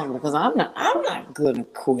 finishing the Yeah. song because I'm not gonna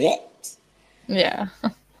quit. Yeah.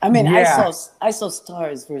 I mean, Yeah, I saw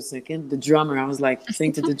stars for a second. The drummer, I was like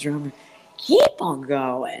saying to the drummer, "Keep on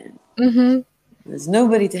going. Mm-hmm. There's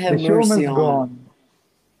nobody to have the show mercy must go on." on.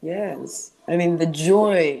 Yes. I mean, the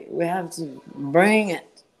joy, we have to bring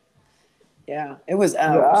it. Yeah, it was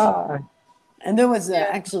out. Ah, And there was Yeah.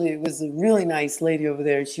 actually, it was a really nice lady over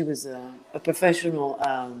there. She was a professional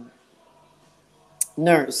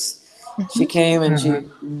nurse. She came and mhm.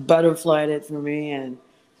 she butterflied it for me, and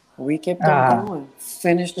we kept on Ah, going.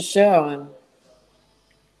 Finished the show, and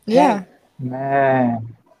Yeah. hey,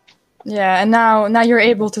 man. Yeah. And now you're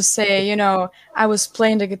able to say, I was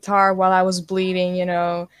playing the guitar while I was bleeding.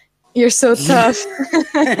 You're so tough.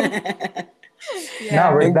 No,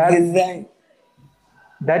 Yeah. but exactly.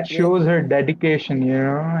 that Yeah, shows her dedication,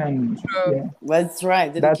 and True. that's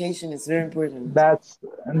right. that's Dedication is very important. that's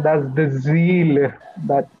that's the zeal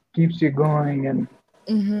that keeps you going, and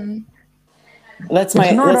Mm-hmm. it's not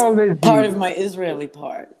That's always part the of my Israeli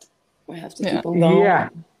part. We have to Yeah. keep on yeah.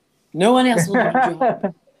 going. No one else will do the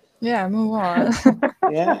job. Yeah. Move on.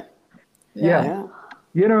 Yeah, Yeah, Yeah. yeah.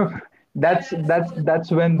 you know that's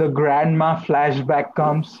when the grandma flashback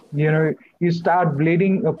comes. You start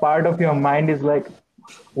bleeding, a part of your mind is like,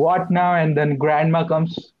 what now? And then grandma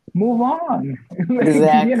comes, move on. Like,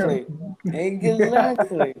 Exactly. yeah,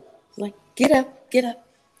 Exactly. It's like, get up,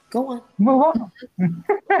 go on. move on.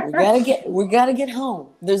 We gotta get home.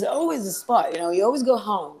 There's always a spot, you always go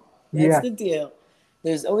home. That's Yeah, the deal.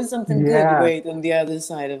 There's always something good yeah, wait on the other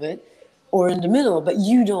side of it. Or in the middle, but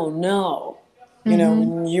you don't know. Mm-hmm.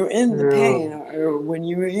 When you're in the true. pain or when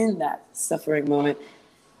you're in that suffering moment,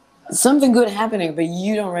 something good happening, but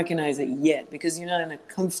you don't recognize it yet because you're not in a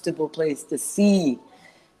comfortable place to see,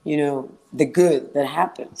 the good that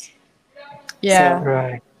happens. Yeah. So,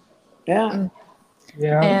 Right. yeah. Mm. You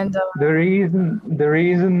know, And the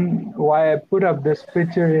reason why I put up this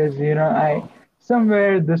picture is, I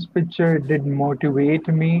somewhere this picture did motivate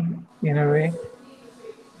me in a way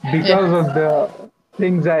yeah. because of the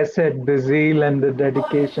things I said, the zeal and the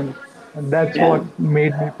dedication. And that's Yeah. what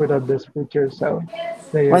made me put up this picture. So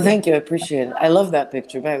there you Well, go. thank you. I appreciate it. I love that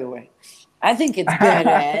picture, by the way. I think it's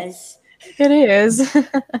badass. It is. It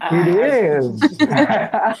Ah, is.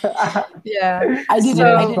 Yeah. I Yes, So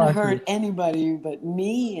didn't Constance. hurt anybody but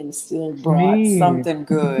me and still brought Me. something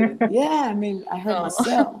good. Yeah, I mean, I hurt oh,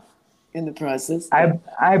 myself in the process, I but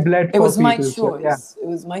I bled it for was my people. So yeah. choice. It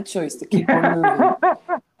was my choice to keep on moving.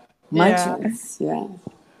 My yeah. choice. Yeah.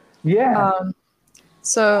 Yeah.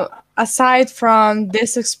 So aside from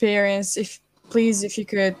this experience, if please, if you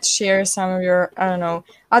could share some of your, I don't know,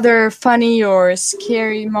 other funny or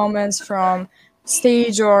scary moments from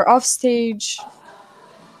stage or off stage.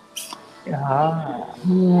 Yeah,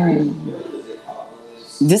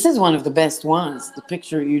 This is one of the best ones, the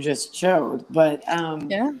picture you just showed. But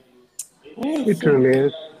Yeah. let me it think. really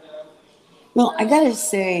is. Well, I gotta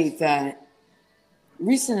say that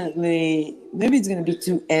recently, maybe it's gonna be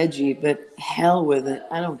too edgy, but hell with it.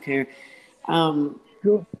 I don't care. Um,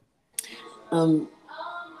 Cool. um,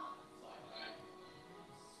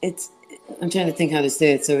 it's. I'm trying to think how to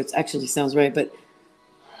say it so it actually sounds right. But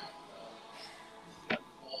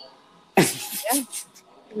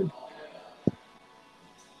Yeah.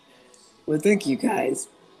 well, thank you guys.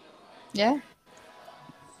 Yeah.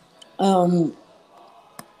 Um,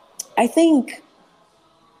 I think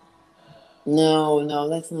no,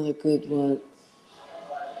 that's not a good one.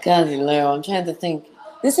 Galileo, I'm trying to think.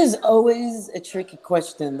 This is always a tricky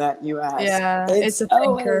question that you ask. Yeah. It's It's a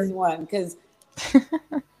always thinker. one because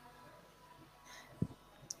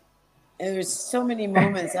there's so many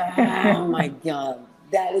moments. Oh my God,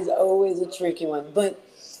 that is always a tricky one. But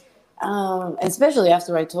especially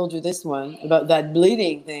after I told you this one about that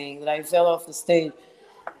bleeding thing that I fell off the stage.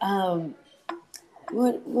 Um,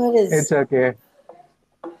 what It's is? okay.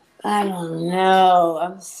 I don't know.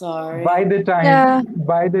 I'm By sorry. the time, Yeah.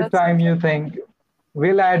 by the That's time okay. you think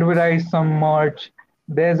we'll advertise some merch,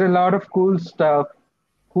 there's a lot of cool stuff,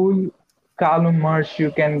 cool Kalo merch you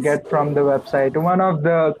can get from the website. One of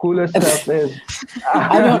the coolest stuff is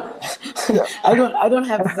I don't, I don't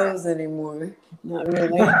have those anymore. Not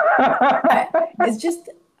really. It's just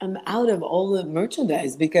I'm out of all the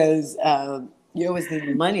merchandise because you always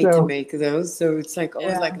need money to so make those, so it's like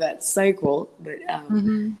always Yeah. like that cycle.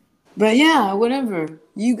 Mm-hmm. But yeah, whatever.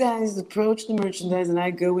 You guys approach the merchandise, and I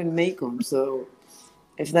go and make them. So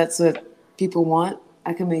if that's what people want,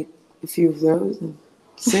 I can make a few of those and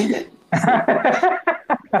send it. So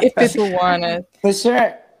If people want it. for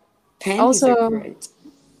sure, panties are Also, great.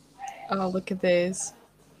 oh, look at this.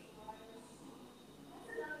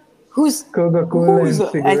 Who's Coca-Cola who's?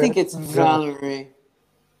 and I think cigarettes. it's Go. Valerie.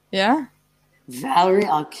 Yeah. Valerie,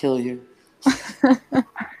 I'll kill you.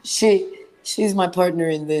 She's my partner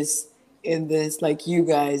in this like you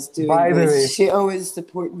guys doing By the this. way, She always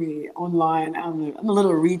support me online. I'm a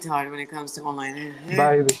little retard when it comes to online.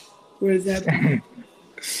 by the What is happening?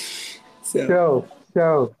 So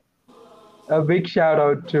so a big shout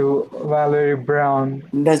out to Valerie Brown.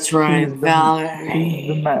 that's right, She's the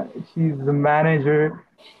Valerie. she's the manager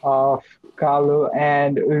of Kalo,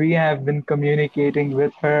 and we have been communicating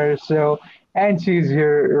with her. So, and she's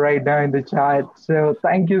here right now in the chat. So,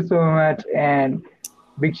 thank you so much, and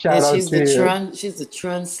big Yeah, shout out to you. she's the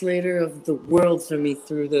translator of the world for me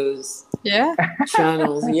through those Yeah.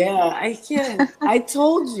 channels. Yeah, I can. I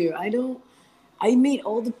told you, I don't. I meet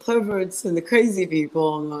all the perverts and the crazy people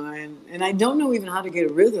online, and I don't know even how to get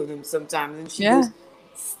rid of them sometimes. And she Yeah. goes,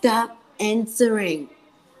 "Stop answering."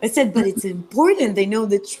 I said, "But it's important. They know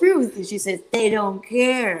the truth." And she says, "They don't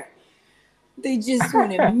care. They just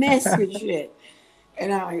want to mess with shit."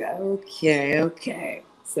 And I'm like, "Okay, okay."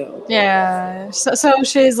 So Yeah. So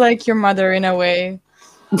she's like your mother in a way.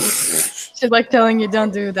 She's like telling you,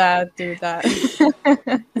 don't do that, do that.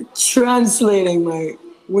 translating my.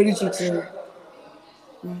 What did you say?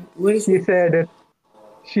 What is She it? said it.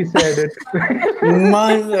 She said it.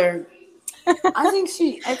 Mother. I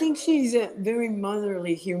think she's a very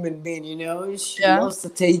motherly human being, you know. She Yeah. loves to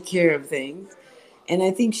take care of things. And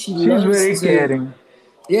I think she She's loves very to caring.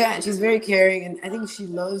 yeah, she's very caring, and I think she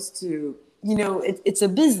loves to it's a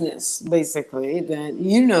business basically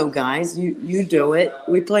that guys, you do it.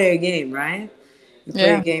 We play a game, right? We play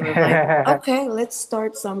a Yeah. game of like, okay, let's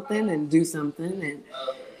start something and do something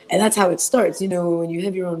and that's how it starts. When you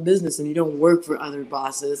have your own business and you don't work for other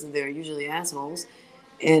bosses, and they're usually assholes,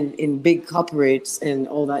 and in big corporates and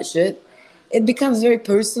all that shit, it becomes very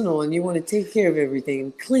personal, and you want to take care of everything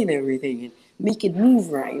and clean everything and make it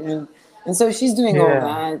move right. And so she's doing all Yeah.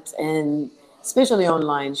 that, and especially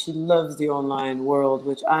online, she loves the online world,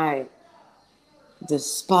 which I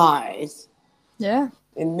despise Yeah.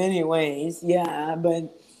 in many ways. Yeah, but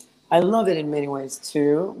I love it in many ways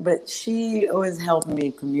too, but she always helped me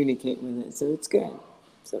communicate with it, so it's good.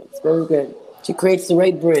 So it's very good. She creates the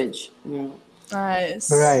right bridge. Nice.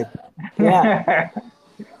 Right. Yeah,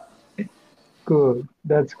 Cool.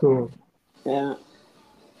 That's cool. yeah.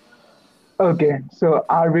 Okay, so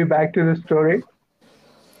are we back to the story?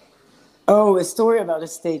 Oh, a story about a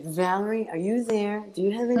state. Valerie, are you there? Do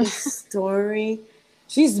you have any story?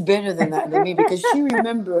 She's better than me because she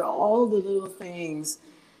remember all the little things.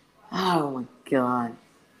 Oh my god.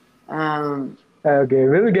 Um, Okay,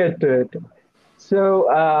 we'll get to it. So,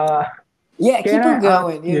 Yeah, can keep I on ask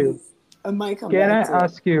going. you? Yes, I might come Can I back to it.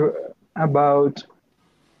 ask you about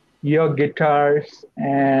your guitars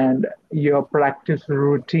and your practice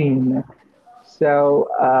routine? So,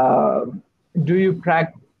 do you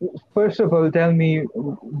practice? First of all, tell me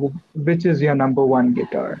which is your number one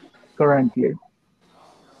guitar currently?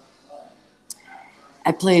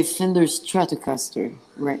 I play a Fender Stratocaster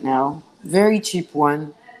right now. Very cheap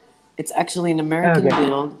one. It's actually an American Okay.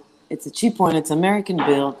 build. It's a cheap one. It's American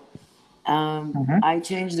build. Mm-hmm. I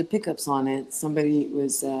changed the pickups on it. Somebody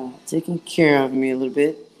was taking care of me a little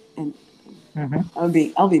bit, and Mm-hmm.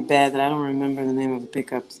 I'll be bad that I don't remember the name of the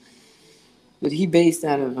pickups. But he based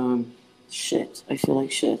out of shit. I feel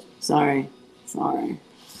like shit. Sorry.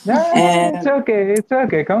 No, it's And okay. It's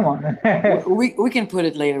okay. Come on. we can put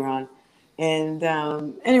it later on. And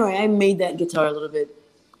anyway, I made that guitar a little bit,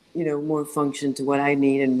 more function to what I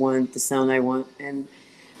need and want, the sound I want, and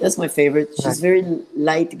that's my favorite. Right. She's very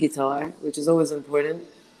light guitar, which is always important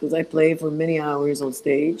because I play for many hours on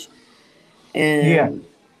stage, Yeah.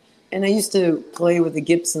 and I used to play with the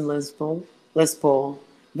Gibson Les Paul,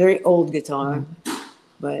 very old guitar, Mhm.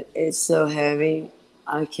 but it's so heavy.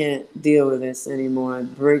 I can't deal with this anymore. It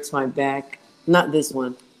breaks my back. Not this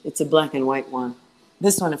one. It's a black and white one.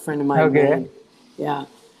 This one a friend of mine Okay. made. Yeah,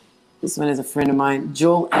 this one is a friend of mine.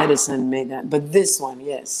 Joel Edison made that. But this one,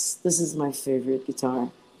 yes, this is my favorite guitar.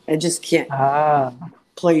 I just can't Ah,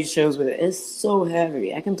 play shows with it. It's so heavy.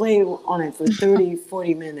 I can play on it for 30,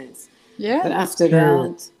 40 minutes. But Yeah. after true.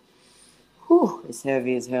 that, whew, it's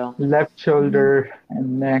heavy as hell. Left Mhm. shoulder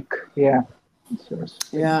and neck. Yeah. It's yours.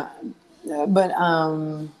 Yeah. But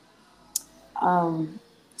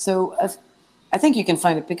so I think you can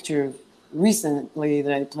find a picture recently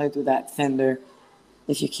that I played with that Fender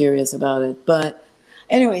if you're curious about it. But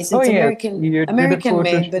anyways, Oh it's yes, American you did a American photo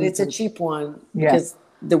made, but shoot. it's a cheap one Yeah. because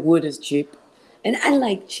the wood is cheap, and I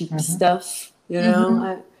like cheap Mm-hmm. stuff.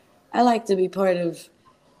 Mhm. I like to be part of.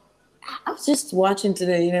 I was just watching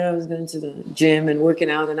today. I was going to the gym and working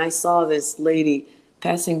out, and I saw this lady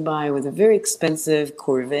passing by with a very expensive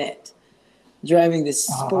Corvette, driving this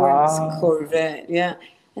sports Ah. Corvette. Yeah,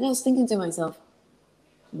 and I was thinking to myself,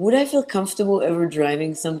 would I feel comfortable ever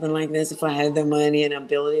driving something like this if I had the money and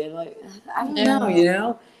ability? And like, I don't know,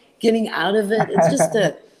 Yeah. getting out of it. It's just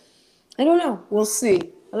I don't know. We'll see.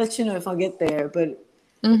 I'll let you know if I get there. But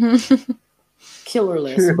Mhm. killer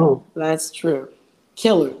Les True. Paul. That's true.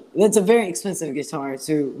 Killer. That's a very expensive guitar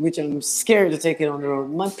too, which I'm scared to take it on the road.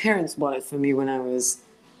 My parents bought it for me when I was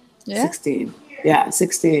Yeah. 16. Yeah,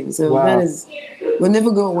 16. So that Wow. is will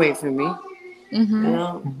never go away from me. You Mhm.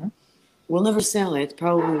 know, Hmm. we'll never sell it.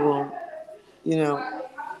 Probably will. You know,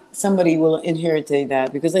 somebody will inherit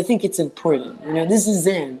that because I think it's important. This is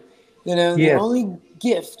Zen. The Yes. only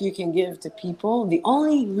gift you can give to people, the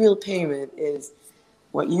only real payment is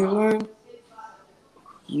what you learn.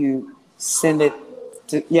 You send it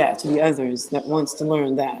to the others that wants to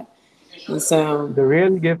learn that. And so The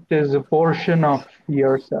real gift is a portion of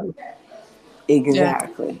yourself. Yeah.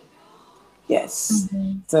 exactly, yes.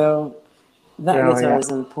 Mhm. So that So guitar yeah. is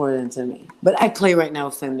important to me. But I play right now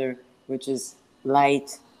Fender, which is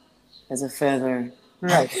light as a feather.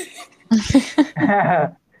 Right.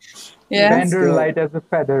 And Yeah. it's Fender good. light as a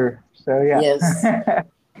feather. So Yes. yeah.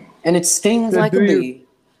 And it stings So like a do you? bee.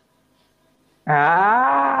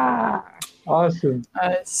 Awesome.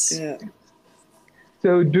 Nice. Yeah.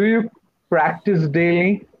 So do you practice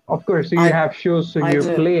daily? Of course, you I have shows, so I you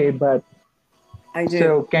do. play, but I do.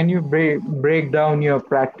 so can you break down your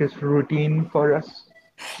practice routine for us?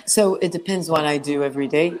 So it depends what I do every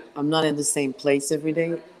day. I'm not in the same place every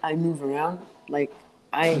day. I move around. Like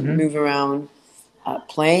I Mm-hmm. move around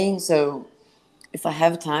playing. So if I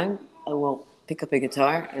have time, I will pick up a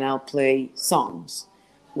guitar and I'll play songs,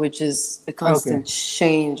 which is a Okay. constant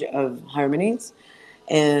change of harmonies.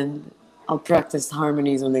 And I'll practice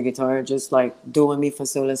harmonies on the guitar, just like do, mi, fa,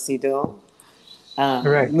 sol, la, si, do.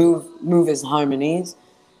 Right. Move as harmonies,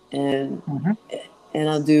 and Mm-hmm.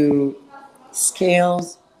 I'll do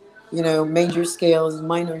scales, major scales,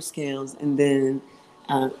 minor scales, and then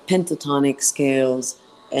pentatonic scales,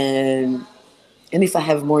 and if I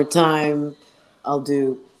have more time, I'll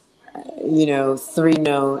do 3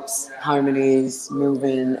 notes, harmonies,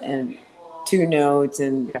 moving, and 2 notes,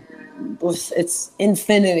 and Yeah. it's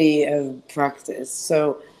infinity of practice.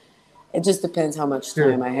 So it just depends how much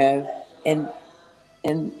time Sure. I have, and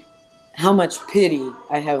and how much pity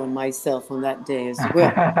I have on myself on that day as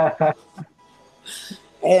well.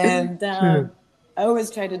 And True. I always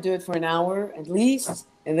try to do it for an hour at least,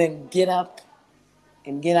 and then get up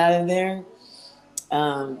and get out of there.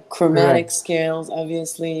 Chromatic Right. scales,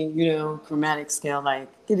 obviously, chromatic scale like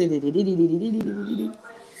Yes,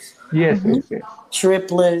 Mhm. yes, yes.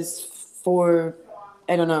 triplets for,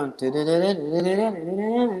 I don't know, this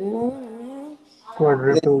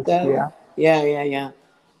Quadruples, stuff. yeah. Yeah, yeah, yeah.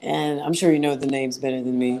 And I'm sure you know the names better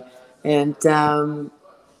than me. And Just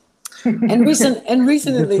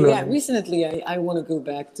recently, yeah, learning. recently I want to go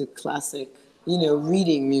back to classic,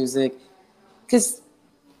 reading music, because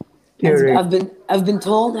Correct. I've been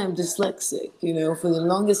told I'm dyslexic. For the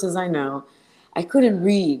longest as I know, I couldn't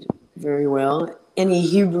read very well any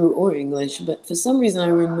Hebrew or English, but for some reason I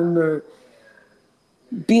remember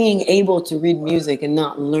being able to read music and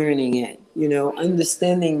not learning it.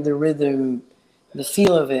 Understanding the rhythm, the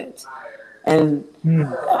feel of it, and Hmm.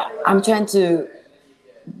 I'm trying to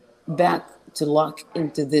back to lock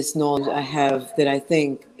into this knowledge I have that I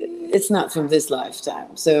think it's not from this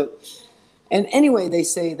lifetime. So, and anyway, they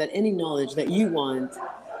say that any knowledge that you want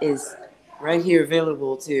is right here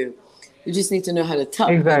available to you. You just need to know how to tap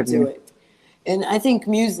into Exactly. it. And I think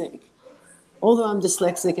music, although I'm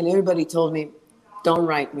dyslexic and everybody told me, don't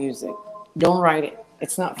write music, don't write it,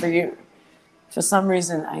 it's not for you. For some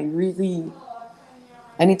reason, I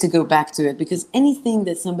need to go back to it, because anything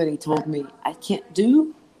that somebody told me I can't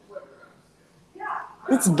do,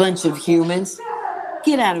 it's a bunch of humans.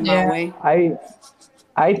 Get out of my Yeah. way. I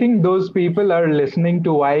I think those people are listening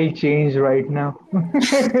to Wild Change right now.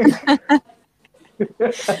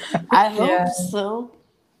 I Yeah. hope so.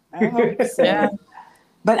 I hope Yeah. so.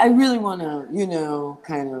 But I really want to,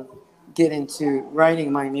 kind of get into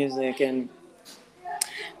writing my music and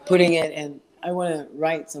putting it in. I want to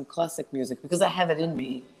write some classic music because I have it in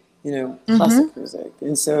me, Mhm. classic music.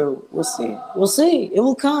 And so we'll see. We'll see. It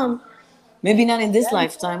will come. Maybe not in this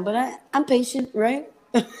lifetime, but I'm patient, right?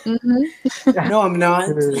 Mhm. No, I'm not.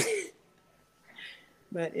 Uh,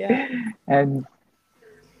 But yeah. and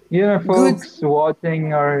Good. folks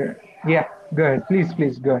watching or yeah, go ahead.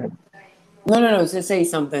 Please go ahead. No, no, no. To say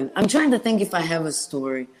something. I'm trying to think if I have a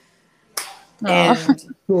story. Oh.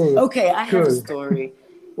 And Cool, okay, I have a cool. story.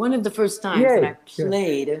 One of the first times that I Yay, sure.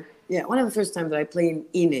 played, yeah, one of the first times that I played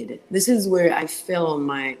Enid. This is where I fell on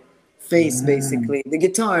my face, Mm. basically. The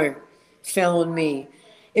guitar fell on me.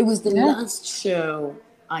 It was the Yeah. last show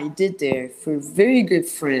I did there for very good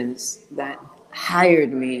friends that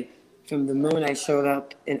hired me from the moment I showed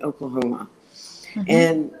up in Oklahoma. Mhm.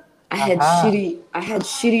 And Aha. I had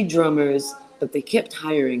shitty drummers, but they kept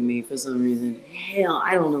hiring me for some reason. Hell,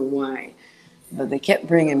 I don't know why, but they kept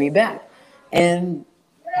bringing me back. And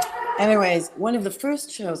anyways, one of the first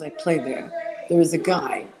shows I played there was a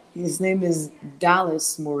guy. His name is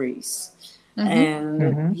Dallas Maurice, Mhm. and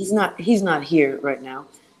Mm-hmm. he's not here right now,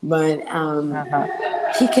 but Uh-huh.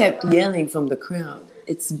 he kept yelling from the crowd,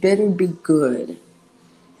 "It's better be good."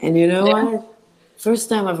 And you know Yeah. what? First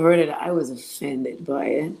time I've heard it, I was offended by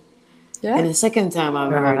it. Yeah. And the second time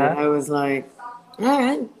I've heard it, Uh-huh. I was like, all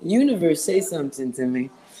right, universe, say something to me.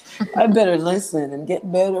 I better listen and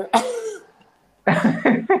get better.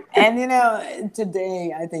 And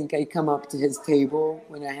today I think I come up to his table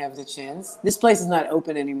when I have the chance. This place is not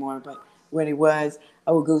open anymore, but when it was,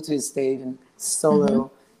 I would go to his stage and Mhm.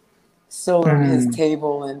 solo on his Hmm.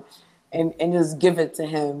 table and just give it to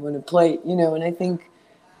him when it played, and I think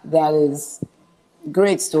that is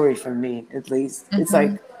great story for me, at least.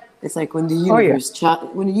 Mhm. It's like when the Oh yeah.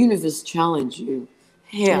 universe challenge you,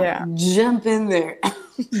 yeah, Yeah. jump in there,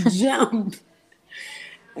 jump.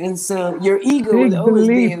 And so your ego would Take the always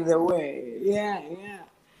be leap. in the way. Yeah, yeah.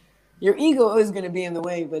 Your ego always going to be in the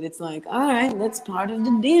way, but it's like, all right, that's part of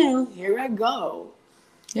the deal. Here I go.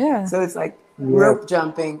 Yeah. So it's like Yes. rope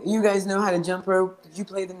jumping. You guys know how to jump rope? Did you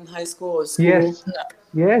play them in high school or school? Yes.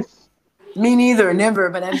 Yes. Me neither, never.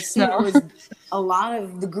 But I've No. seen it was a lot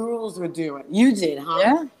of the girls were doing. You did, huh?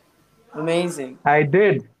 Yeah. Amazing. I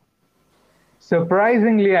did.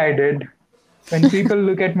 Surprisingly, I did. When people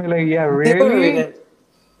look at me like, yeah, really? Dude,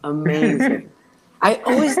 amazing. I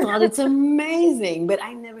always thought it's amazing, but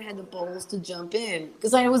I never had the balls to jump in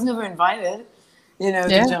because I was never invited, to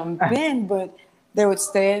Yeah. jump in. But they would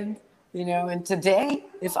stand, And today,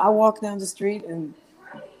 if I walk down the street and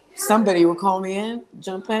somebody will call me in,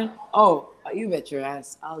 jump in, oh, you bet your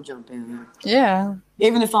ass, I'll jump in there, Yeah.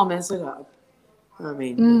 even if I'll mess it up. I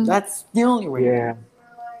mean, Mm. that's the only way to Yeah. go.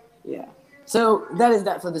 Yeah. So that is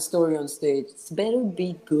that for the story on stage. It's better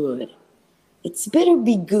be good. It's better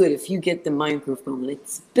be good if you get the microphone.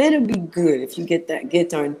 It's better be good if you get that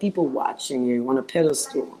guitar and people watching you on a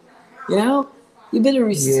pedestal. You know? You better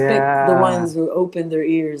respect the Yeah. ones who open their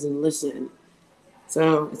ears and listen.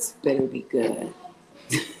 So it's better be good.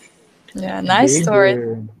 Yeah. Nice Be story.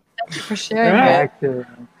 good. Thank you for All sharing it. right. Actually.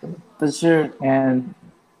 For sure. And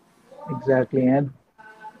exactly, and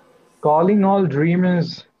calling all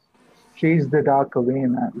dreamers chase the dark away,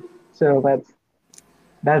 man. So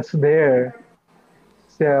that's there.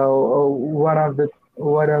 So one of the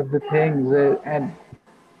things, and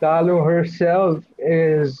Kalo herself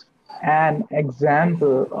is an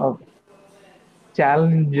example of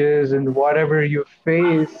challenges and whatever you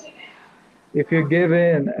face. If you give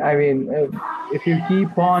in, I mean, if you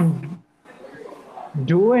keep on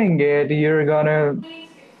doing it, you're gonna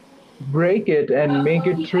break it and make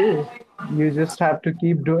it true. You just have to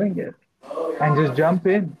keep doing it and just jump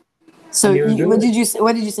in So and you'll do what it. did you say?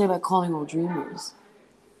 What did you say about calling all dreamers?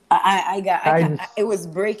 I just It was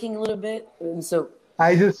breaking a little bit, and so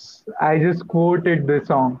I just quoted the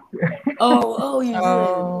song. oh, you did.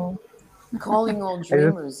 Oh, Calling all I just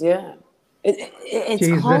dreamers, yeah. It's chase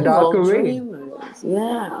the calling dark all away. dreamers,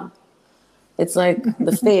 yeah. It's like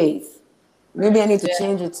the faith. Maybe I need to yeah,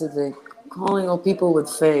 change it to the calling all people with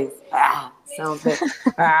faith. Ah, sounds good.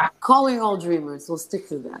 Ah, Calling all dreamers. We'll stick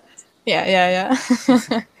to that. yeah, yeah,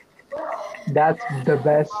 yeah. that's the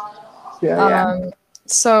best. So yeah, um,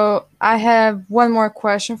 so I have one more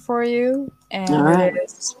question for you, All and it right.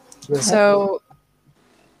 is: go ahead. so,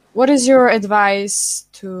 what is your advice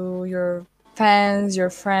to your fans, your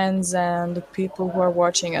friends, and the people who are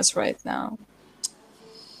watching us right now?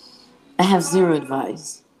 I have zero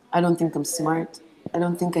advice. I don't think I'm smart. I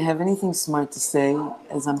don't think I have anything smart to say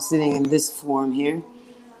as I'm sitting in this form here.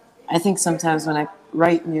 I think sometimes when I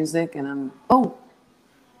write music and oh,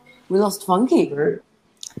 we lost Funky. Where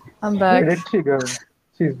I'm where back. did she go?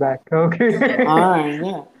 She's back. Okay. All right,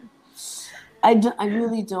 yeah. I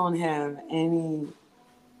really don't have any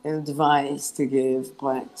advice to give,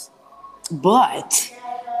 but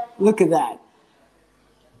look at that.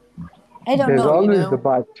 I don't There's know, always the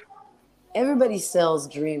but. everybody sells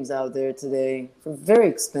dreams out there today for very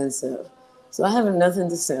expensive. So I have nothing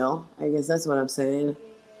to sell. I guess that's what I'm saying.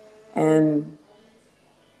 And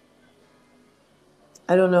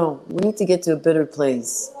I don't know. We need to get to a better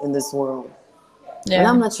place in this world. And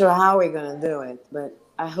I'm Yeah. not sure how we're going to do it, but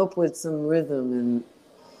I hope with some rhythm and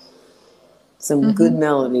some good Mm-hmm.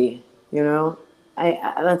 melody, you know?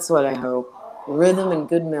 That's what I hope. Rhythm and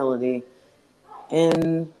good melody.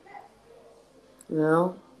 And, you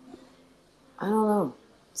know, I don't know.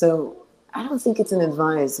 So I don't think it's an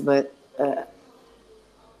advice, but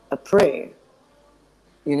a prayer,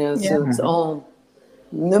 you know? Yeah. So it's Mhm. all,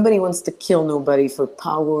 nobody wants to kill nobody for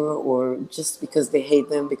power or just because they hate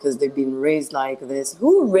them because they've been raised like this.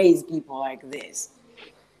 Who raised people like this?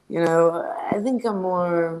 You know, I think I'm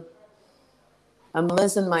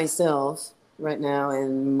less in myself right now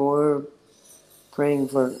and more praying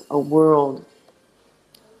for a world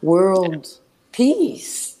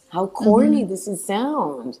peace. How Mm-hmm. corny this is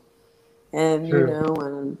sound. And, you True. know,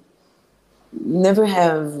 and never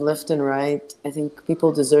have left and right. I think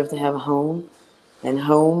people deserve to have a home. And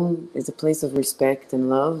home is a place of respect and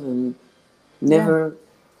love. And Yeah. never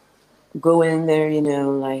go in there, you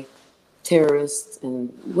know, like terrorists and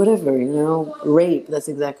whatever, you know, rape. That's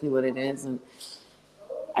exactly what it is. And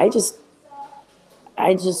I just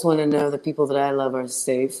I just want to know the people that I love are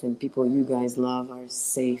safe and people you guys love are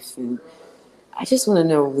safe. And I just want to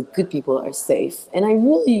know the good people are safe. And I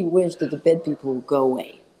really wish that the bad people would go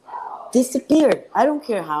away. Disappear. I don't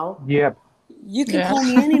care how. Yep. You can Yeah. call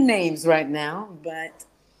me any names right now,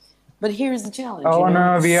 but here's the challenge, you Oh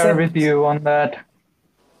know. no, we are with you on that.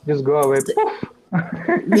 Just go away. Poof.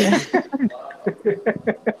 Yeah.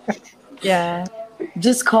 Yeah.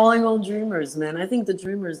 Just calling all dreamers, man. I think the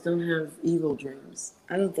dreamers don't have evil dreams.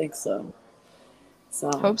 I don't think so.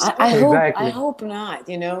 So Hope so. I Exactly. hope not.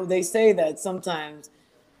 You know, they say that sometimes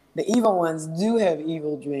the evil ones do have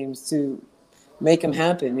evil dreams to make them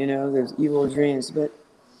happen. You know, there's evil dreams, but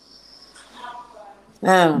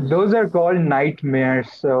I don't know. Those are called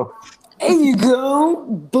nightmares. So There you go,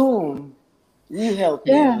 boom. You helped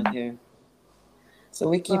me Yeah. out here. So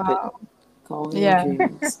we keep it Wow. calling all Yeah.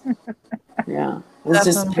 dreams. Yeah, let's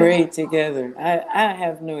just Definitely. pray together. I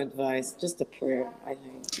have no advice, just a prayer. I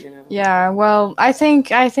think you know. Yeah, well, I think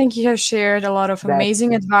you have shared a lot of that's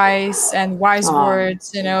amazing advice and wise Ah,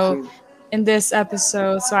 words, thank you. in this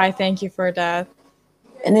episode. So I thank you for that.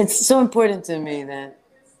 And it's so important to me that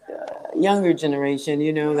younger generation,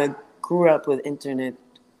 you know, that grew up with internet,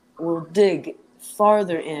 will dig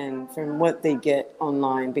farther in from what they get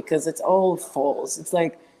online because it's all false. It's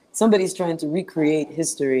like somebody's trying to recreate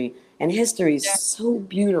history, and history is Yeah. so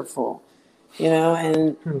beautiful, you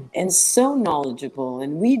know, true. and so knowledgeable.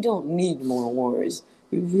 And we don't need more wars.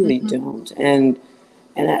 We really Hmm. don't. And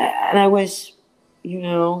I wish, you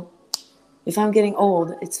know, if I'm getting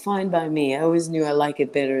old, it's fine by me. I always knew I like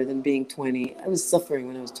it better than being 20. I was suffering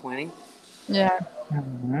when I was 20. Yeah.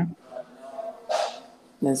 Mhm.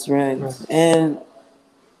 That's right. Right.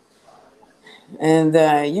 And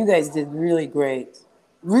you guys did really great.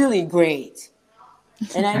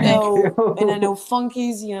 Thank And I Thank know you.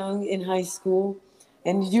 Funky's young in high school,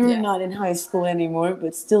 and you're Yeah. not in high school anymore,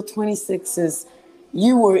 but still 26 is.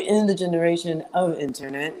 You were in the generation of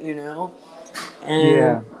internet, and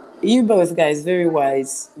Yeah, you both guys very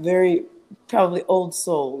wise, very probably old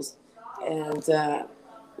souls, and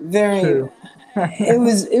very. true. It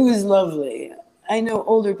was lovely. I know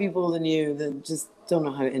older people than you that just don't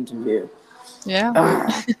know how to interview. Yeah.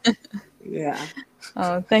 Ah, yeah.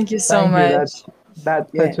 Oh, thank you so Thank you. much.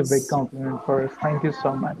 That's such a big Yes. compliment for us. Thank you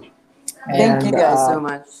so much. Thank you And guys so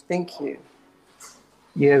much. Thank you.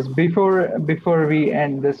 yes, before we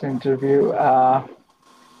end this interview,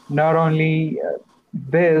 not only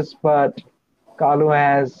this, but Kalu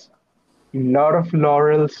has a lot of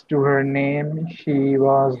laurels to her name. She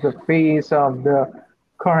was the face of the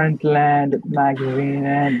Current Land magazine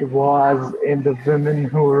and was in the Women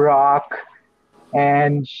Who Rock.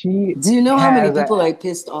 And she Do you know how many has a people I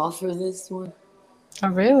pissed off for this one? Oh,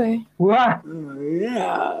 really? what? Oh,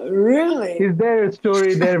 yeah, really. Is there a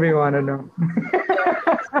story there we want to know?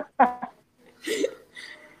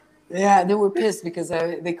 Yeah, they were pissed because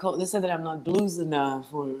they said that I'm not blues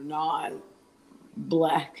enough or not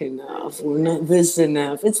black enough or not this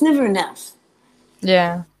enough. It's never enough.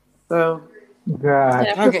 Yeah. So God.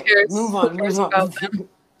 Yeah. Who okay, cares? move Who on, move cares on. about them?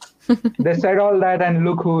 They said all that, and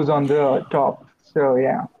look who's on the top. So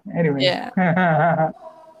yeah. Anyway. Yeah.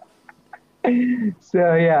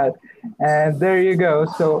 So yeah, and there you go.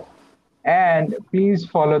 So and please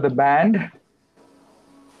follow the band,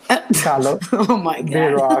 Kalo. Oh my They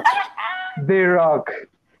god. rock. They rock.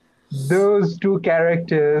 Those two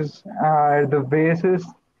characters are the bassist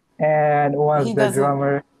and one's He the doesn't.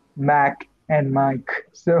 drummer, Mac and Mike.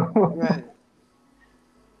 So Right.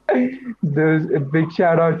 those a big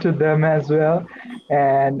shout out to them as well.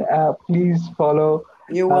 And please follow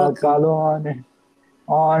You're welcome. Kalo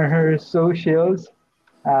on her socials,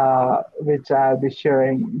 which I'll be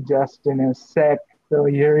sharing just in a sec. So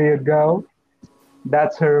here you go.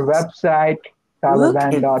 That's her website, Look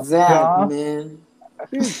at that, kaloband.com. man.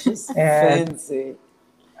 You're just And fancy.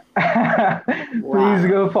 please Wow.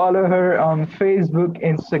 go follow her on Facebook,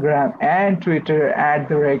 Instagram, and Twitter at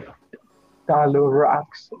the rate Kalu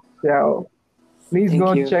Rocks. So please Thank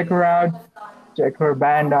go you. check her out, check her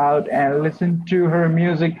band out, and listen to her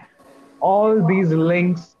music. All these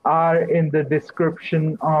links are in the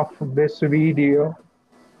description of this video.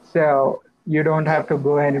 So you don't have to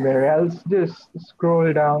go anywhere else. Just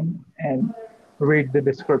scroll down and read the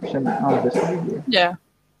description of this video. Yeah.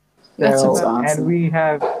 That's That's So, about and awesome. we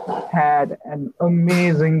have had an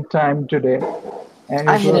amazing time today. And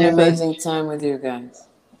I it had an was amazing time with you guys.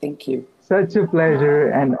 Thank you. such a pleasure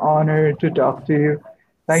and honor to talk to you.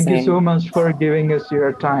 Thank you so Same. much for giving us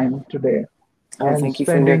your time today Oh, and thank you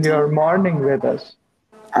for your spending your time. morning with us.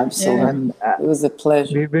 yeah. Absolutely. And It was a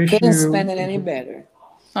pleasure. we wish Couldn't you spend it any better.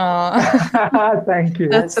 Aw. thank you.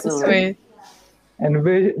 That's so Absolutely. sweet. And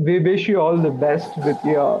we wish you all the best with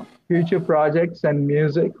your future projects and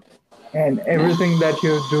music and Yeah. everything that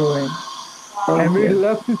you're doing. And Thank we'd you.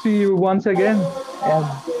 love to see you once again and,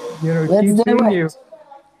 Let's keep do seeing you. it.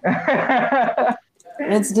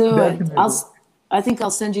 Let's do it. Definitely. I think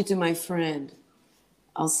I'll send you to my friend.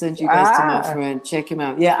 I'll send you guys to my Ah, friend. Check him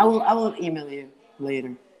out. Yeah, I will email you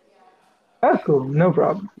later. oh, cool. No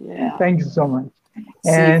problem. Yeah. Thank you so much.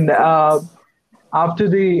 See And you guys. after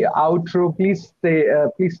the outro, please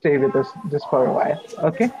stay with us just for a while.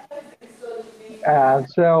 Okay.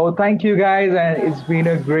 So thank you guys, and it's been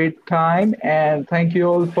a great time. And thank you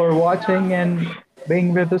all for watching and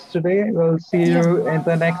being with us today. We'll see Yeah. you in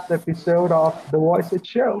the next episode of the Voice It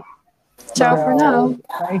Show. Ciao for now. So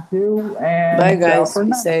thank you, Bye and ciao guys. for Be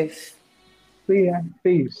now. safe. See ya.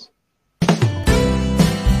 Peace.